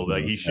Chandler novel.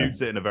 Like he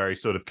shoots it in a very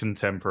sort of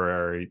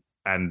contemporary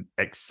and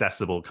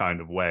accessible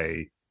kind of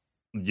way.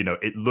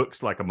 It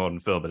looks like a modern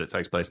film, but it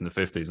takes place in the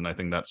 50s, and I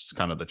think that's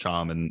kind of the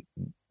charm and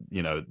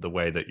the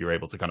way that you're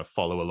able to kind of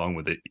follow along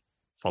with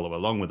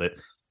it.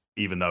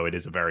 Even though it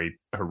is a very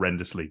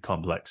horrendously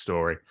complex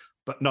story,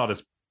 but not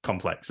as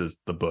complex as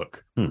the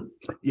book.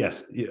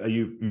 Yes,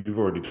 you've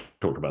already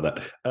talked about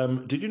that.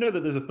 Did you know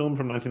that there's a film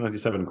from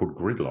 1997 called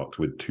Gridlocked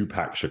with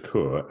Tupac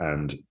Shakur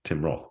and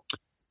Tim Roth?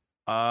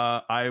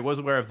 I was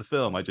aware of the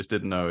film. I just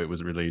didn't know it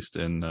was released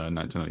in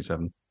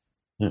 1997.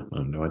 Yeah, I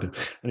have no idea.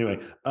 Anyway,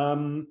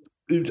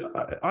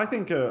 I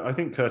think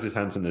Curtis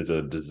Hanson is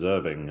a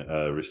deserving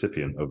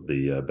recipient of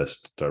the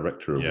Best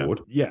Director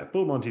award. Yeah,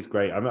 Full Monty's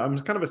great. I'm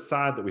kind of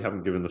sad that we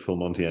haven't given the Full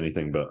Monty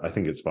anything, but I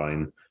think it's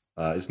fine.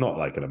 It's not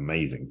like an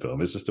amazing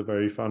film. It's just a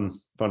very fun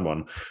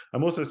one.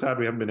 I'm also sad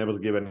we haven't been able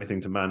to give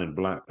anything to Men in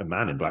Black.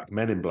 Barry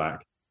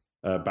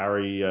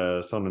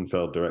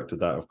Sonnenfeld directed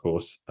that, of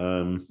course.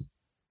 You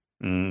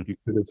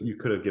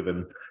could have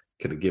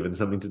given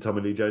something to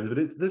Tommy Lee Jones, but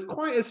there's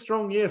quite a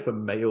strong year for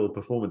male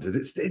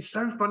performances. It's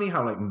so funny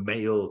how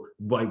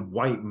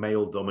white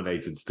male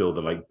dominated still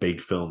the like big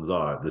films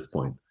are at this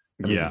point.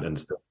 And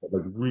still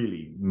like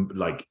really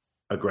like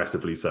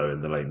aggressively so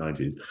in the late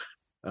 90s.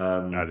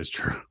 That is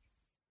true.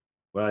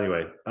 Well,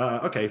 anyway,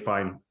 okay,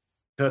 fine.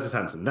 Curtis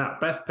Hanson. Now,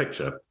 Best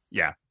Picture.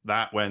 Yeah,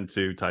 that went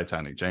to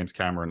Titanic. James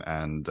Cameron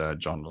and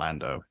John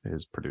Lando,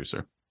 his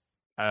producer.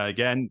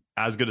 Again,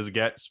 as good as it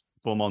gets.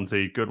 Full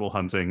Monty, Good Will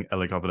Hunting,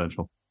 LA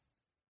Confidential.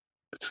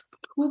 It's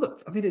cool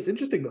that, I mean, it's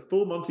interesting that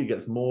Full Monty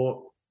gets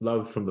more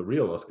love from the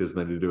real Oscars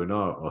than they do in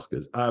our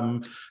Oscars.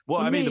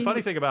 Well, I mean, the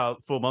funny thing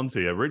about Full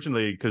Monty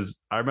originally,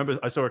 because I remember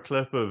I saw a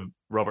clip of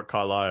Robert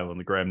Carlyle on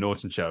the Graham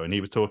Norton show, and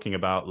he was talking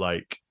about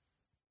like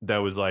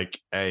there was like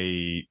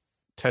a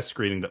test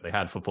screening that they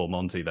had for Full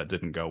Monty that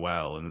didn't go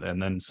well,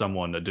 and then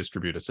a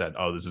distributor said,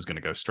 "Oh, this is going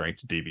to go straight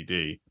to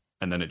DVD,"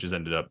 and then it just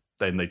ended up.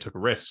 Then they took a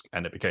risk,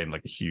 and it became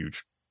like a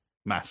huge,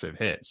 massive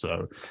hit.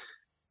 So,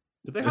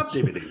 did they have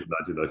DVDs in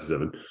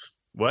 1997?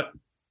 What?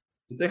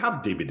 Did they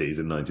have DVDs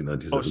in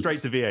 1997? Oh,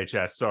 straight to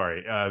VHS.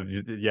 Sorry.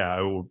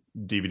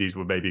 DVDs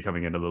were maybe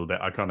coming in a little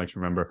bit. I can't actually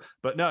remember.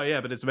 But no, yeah,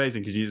 but it's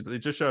amazing because it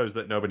just shows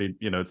that nobody,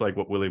 it's like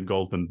what William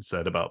Goldman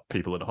said about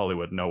people in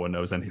Hollywood. No one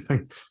knows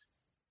anything.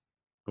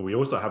 We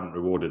also haven't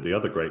rewarded the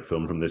other great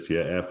film from this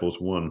year, Air Force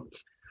One.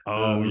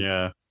 Oh,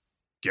 yeah.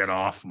 Get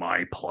off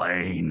my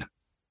plane.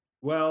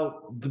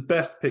 Well, the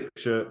best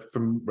picture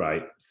from,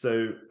 right.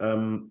 So,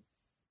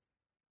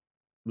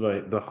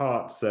 like the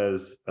heart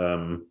says,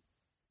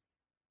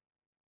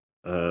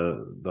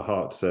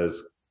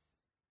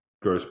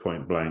 Grosse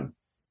Pointe Blank,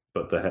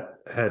 but the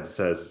head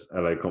says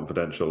LA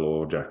Confidential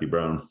or Jackie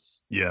Brown.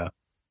 Yeah.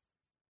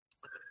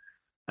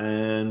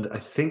 And I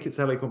think it's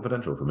LA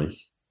Confidential for me.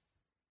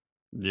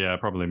 Yeah,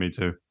 probably me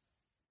too.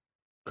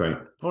 Great.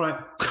 All right.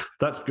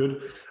 That's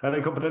good.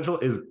 LA Confidential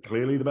is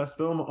clearly the best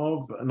film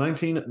of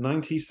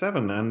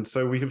 1997. And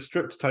so we have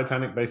stripped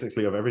Titanic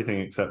basically of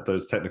everything except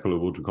those technical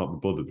awards we can't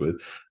be bothered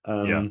with.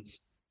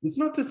 It's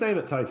not to say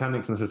that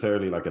Titanic's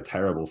necessarily like a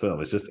terrible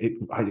film. It's just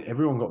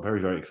everyone got very,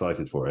 very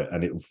excited for it,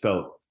 and it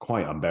felt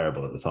quite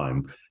unbearable at the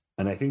time.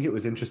 And I think it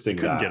was interesting.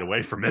 You couldn't get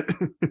away from it.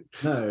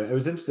 No, it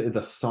was interesting in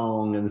the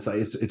song, and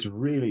it's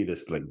really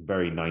this like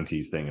very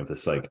 90s thing of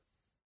this like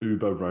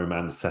uber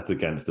romance set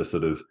against a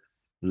sort of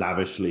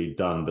lavishly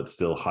done but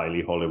still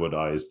highly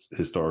Hollywoodized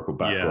historical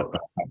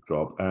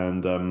backdrop.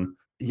 And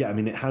I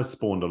mean, it has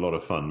spawned a lot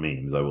of fun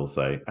memes, I will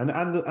say, and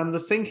the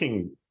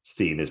sinking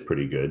scene is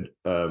pretty good.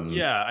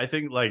 I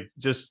think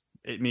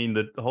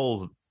the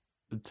whole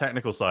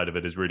technical side of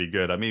it is really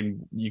good. I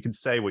mean, you can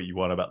say what you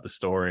want about the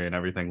story and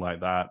everything like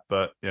that,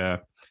 but yeah,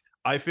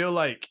 I feel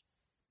like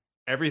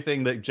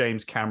everything that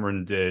James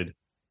Cameron did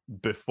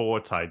before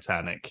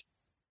Titanic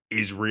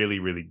is really,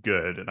 really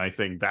good, and I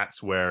think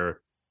that's where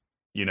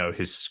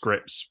his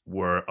scripts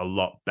were a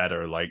lot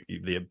better, like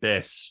The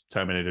Abyss,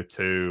 Terminator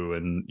 2,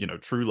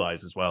 and True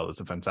Lies as well. It's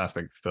a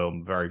fantastic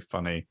film, very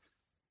funny.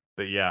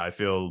 But yeah, I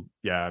feel,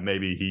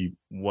 maybe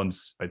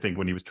I think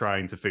when he was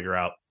trying to figure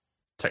out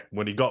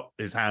when he got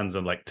his hands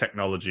on like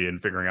technology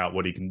and figuring out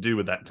what he can do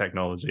with that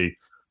technology,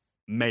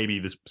 maybe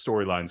the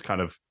storylines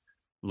kind of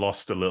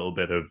lost a little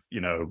bit of,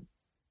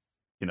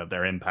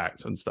 their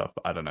impact and stuff.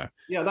 But I don't know.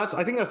 Yeah,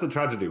 I think that's the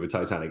tragedy with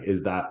Titanic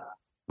is that,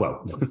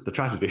 well, the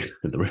tragedy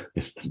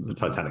is the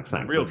Titanic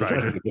sank. Real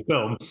tragedy of the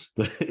film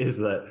is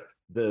that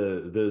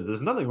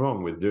there's nothing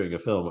wrong with doing a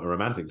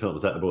romantic film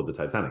set aboard the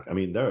Titanic. I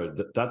mean,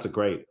 that's a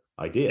great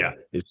idea. Yeah.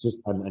 It's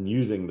just and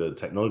using the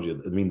technology.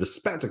 I mean, the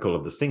spectacle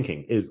of the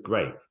sinking is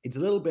great. It's a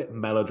little bit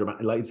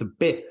melodramatic. Like it's a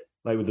bit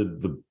like with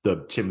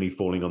the chimney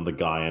falling on the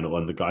guy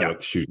and the guy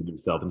like shooting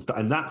himself and stuff.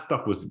 And that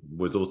stuff was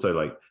also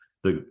like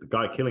the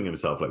guy killing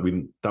himself. Like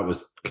that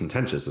was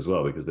contentious as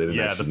well because they didn't.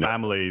 Yeah,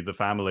 the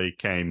family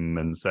came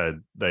and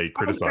said they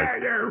criticized.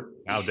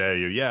 How dare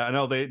you? Yeah, I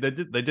know they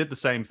did the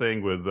same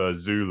thing with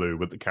Zulu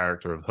with the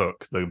character of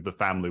Hook. The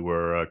family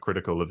were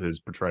critical of his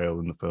portrayal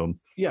in the film.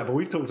 Yeah, but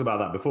we've talked about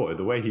that before.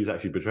 The way he's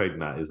actually portrayed in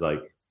that is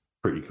like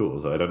pretty cool.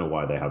 So I don't know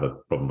why they have a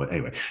problem with.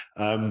 Anyway,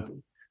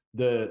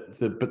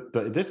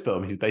 but this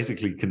film, he's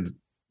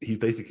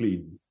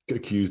basically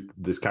accused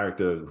this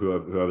character,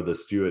 whoever the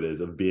steward is,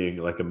 of being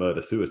like a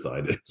murder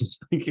suicide.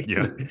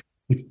 Yeah.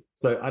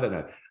 So I don't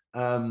know.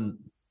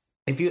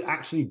 If you'd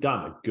actually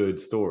done a good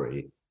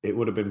story, it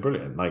would have been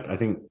brilliant. Like I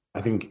think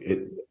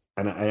it,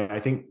 and I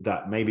think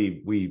that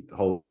maybe we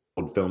hold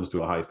films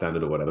to a high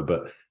standard or whatever,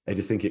 but I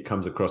just think it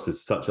comes across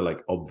as such a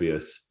like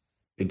obvious.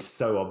 It's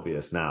so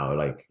obvious now,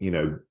 like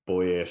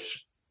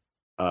boyish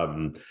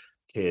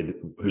kid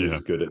who's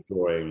good at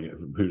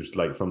drawing, who's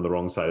like from the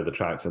wrong side of the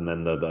tracks, and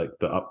then the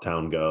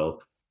uptown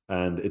girl,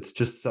 and it's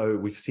just so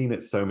we've seen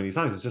it so many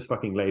times. It's just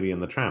fucking Lady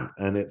and the Tramp,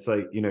 and it's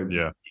like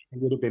it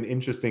would have been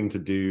interesting to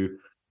do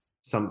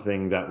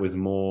something that was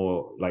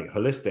more like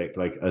holistic,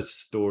 like a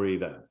story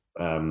that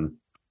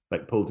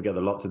like pulled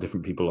together lots of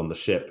different people on the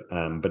ship,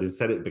 but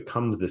instead it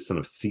becomes this sort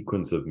of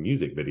sequence of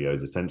music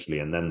videos essentially,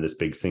 and then this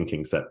big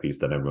sinking set piece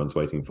that everyone's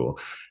waiting for.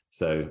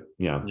 So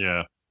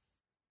yeah.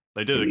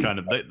 They did it kind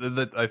of.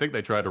 I think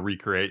they tried to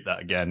recreate that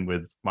again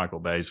with Michael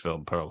Bay's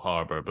film Pearl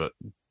Harbor, but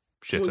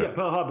shitter. Well, yeah,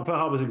 Pearl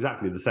Harbor is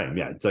exactly the same.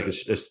 Yeah, it's like a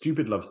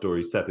stupid love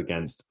story set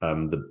against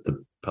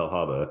the Pearl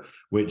Harbor,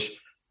 which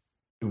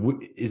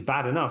is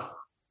bad enough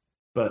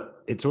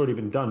but it's already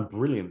been done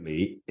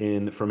brilliantly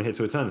in From Here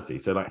to Eternity.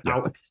 So like,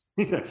 how it's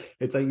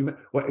like you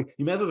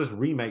may as well just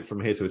remake From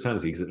Here to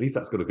Eternity because at least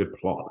that's got a good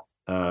plot.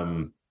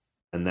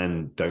 And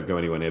then don't go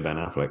anywhere near Ben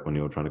Affleck when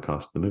you're trying to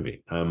cast the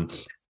movie. Or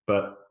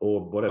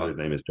whatever his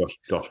name is,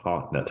 Josh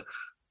Hartnett.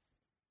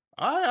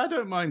 I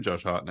don't mind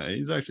Josh Hartnett.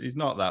 He's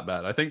not that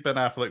bad. I think Ben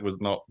Affleck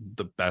was not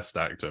the best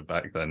actor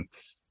back then.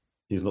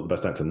 He's not the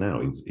best actor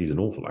now. He's an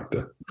awful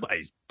actor. But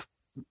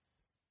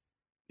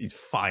he's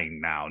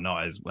fine now,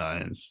 not as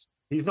well as.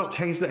 He's not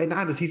changed it in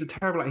Anders. He's a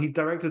terrible actor. He's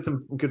directed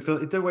some good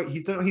films. Don't wait.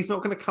 He's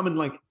not going to come and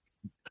like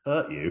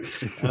hurt you.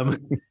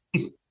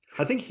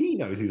 I think he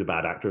knows he's a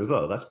bad actor as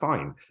well. That's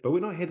fine. But we're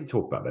not here to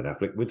talk about Ben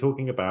Affleck. We're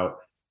talking about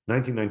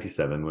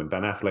 1997 when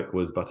Ben Affleck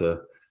was but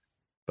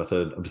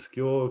an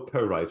obscure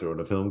co-writer on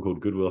a film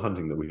called Good Will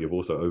Hunting that we have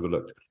also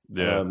overlooked.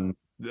 Yeah.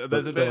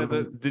 There's a bit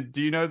of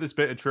do you know this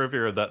bit of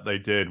trivia that they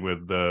did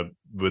with the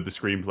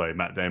screenplay,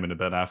 Matt Damon and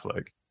Ben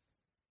Affleck?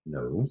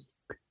 No.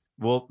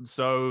 Well,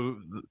 so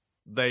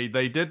they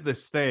did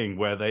this thing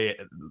where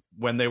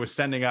when they were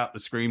sending out the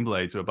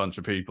screenplay to a bunch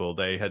of people,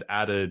 they had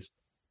added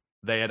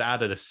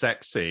a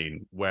sex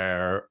scene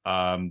where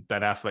Ben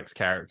Affleck's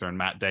character and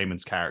Matt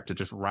Damon's character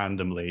just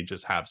randomly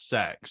just have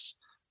sex,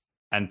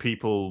 and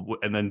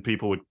then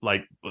people would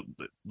like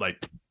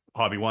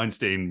Harvey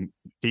Weinstein,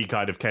 he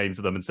kind of came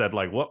to them and said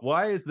like,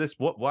 why is this,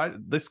 why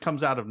this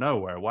comes out of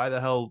nowhere, why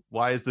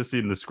is this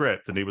in the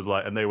script? And he was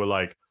like, and they were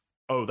like,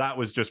 oh, that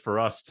was just for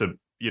us to,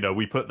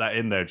 we put that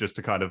in there just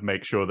to kind of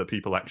make sure that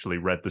people actually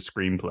read the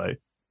screenplay.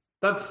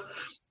 That's,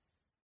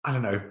 I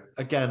don't know,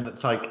 again,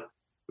 it's like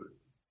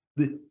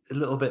a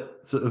little bit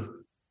sort of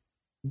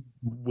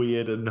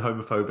weird and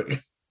homophobic,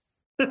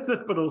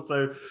 but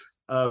also,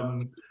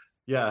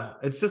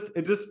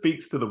 it just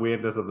speaks to the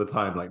weirdness of the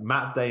time. Like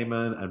Matt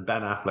Damon and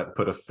Ben Affleck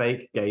put a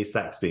fake gay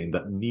sex scene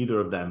that neither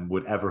of them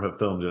would ever have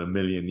filmed in a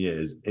million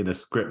years in a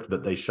script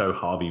that they show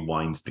Harvey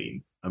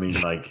Weinstein. I mean,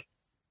 like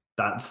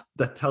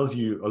that tells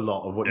you a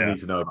lot of what you need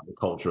to know about the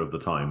culture of the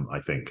time, I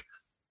think.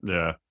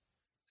 Yeah.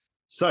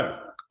 So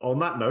on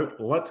that note,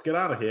 let's get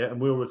out of here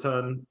and we'll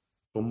return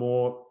for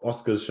more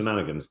Oscars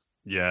shenanigans.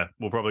 Yeah,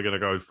 we're probably going to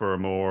go for a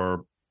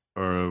more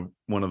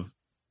one of.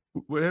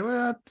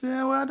 I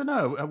don't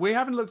know. We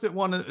haven't looked at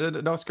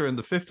an Oscar in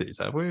the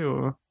 50s, have we?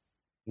 Or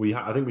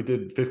I think we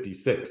did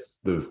 56.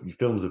 The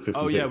films of 56.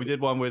 Oh yeah, we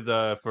did one with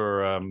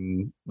for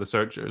The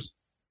Searchers.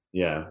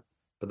 Yeah,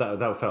 but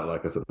that felt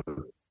like a sort of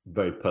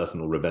very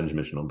personal revenge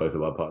mission on both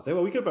of our parts.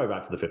 Well, we could go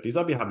back to the 50s.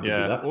 I'd be happy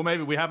to do that. Well,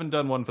 maybe we haven't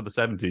done one for the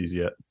 70s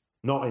yet.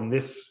 Not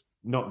this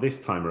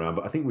time around,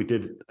 but I think we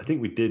did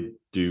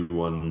do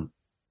one.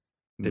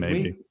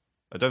 Maybe. We?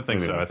 I don't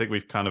think so. I think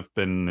we've kind of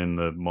been in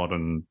the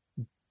modern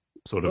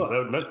sort of.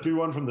 Well, let's do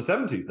one from the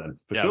 70s then,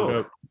 for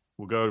sure.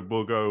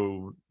 We'll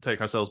go take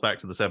ourselves back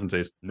to the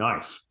 70s.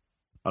 Nice.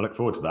 I look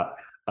forward to that.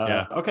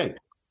 Okay.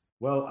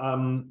 Well,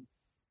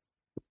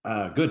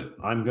 good.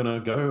 I'm gonna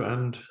go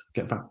and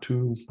get back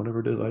to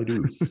whatever it is I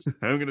do.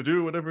 I'm gonna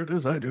do whatever it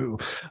is I do.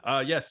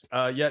 Yes.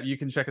 You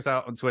can check us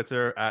out on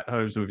Twitter at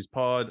Holmes Movies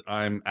Pod.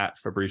 I'm at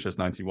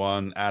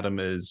Fabricius91. Adam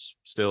is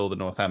still the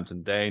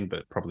Northampton Dane,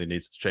 but probably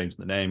needs to change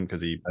the name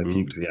because he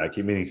moved. I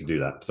keep meaning to do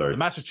that. Sorry. The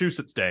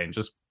Massachusetts Dane.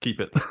 Just keep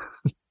it.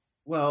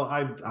 Well,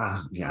 there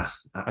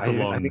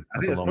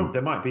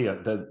might be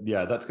that's going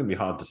to be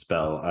hard to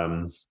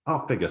spell.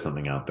 I'll figure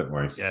something out. Don't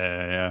worry.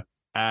 Yeah.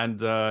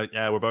 And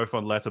we're both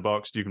on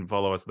Letterboxd. You can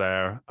follow us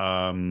there.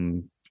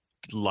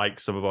 Like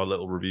some of our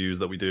little reviews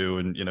that we do,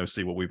 and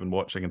see what we've been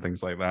watching and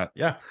things like that.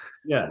 Yeah,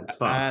 it's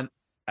fun.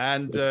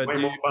 And it's way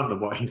more fun than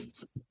what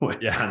hands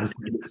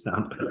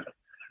sound.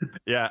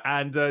 Yeah,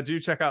 and do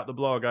check out the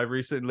blog. I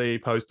recently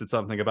posted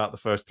something about the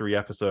first 3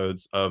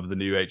 episodes of the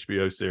new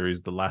HBO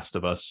series, The Last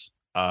of Us.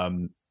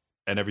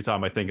 And every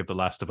time I think of The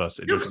Last of Us,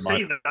 you've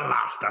seen The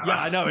Last of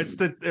Us. Yeah, I know.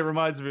 It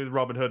reminds me of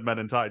Robin Hood Men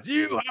in Tights.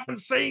 You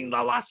haven't seen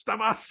The Last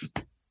of Us,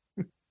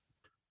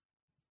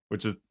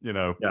 which is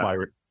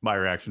my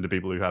reaction to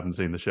people who haven't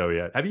seen the show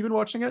yet. Have you been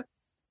watching it?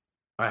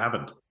 I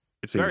haven't.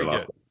 It's very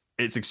good.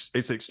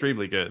 It's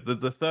extremely good.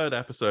 The 3rd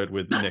episode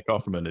with Nick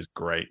Offerman is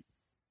great.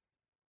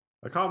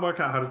 I can't work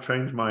out how to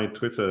change my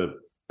Twitter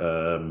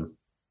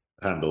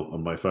handle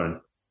on my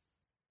phone.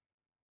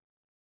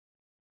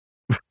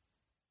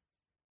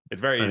 It's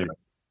very easy.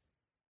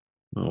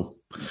 Oh,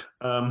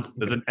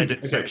 there's an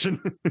edit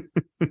section.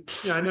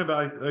 Yeah, I know,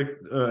 but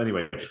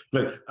anyway,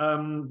 look.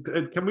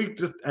 Can we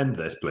just end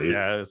this, please?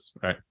 Yes.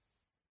 All right.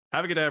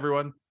 Have a good day,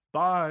 everyone.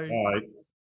 Bye. Bye.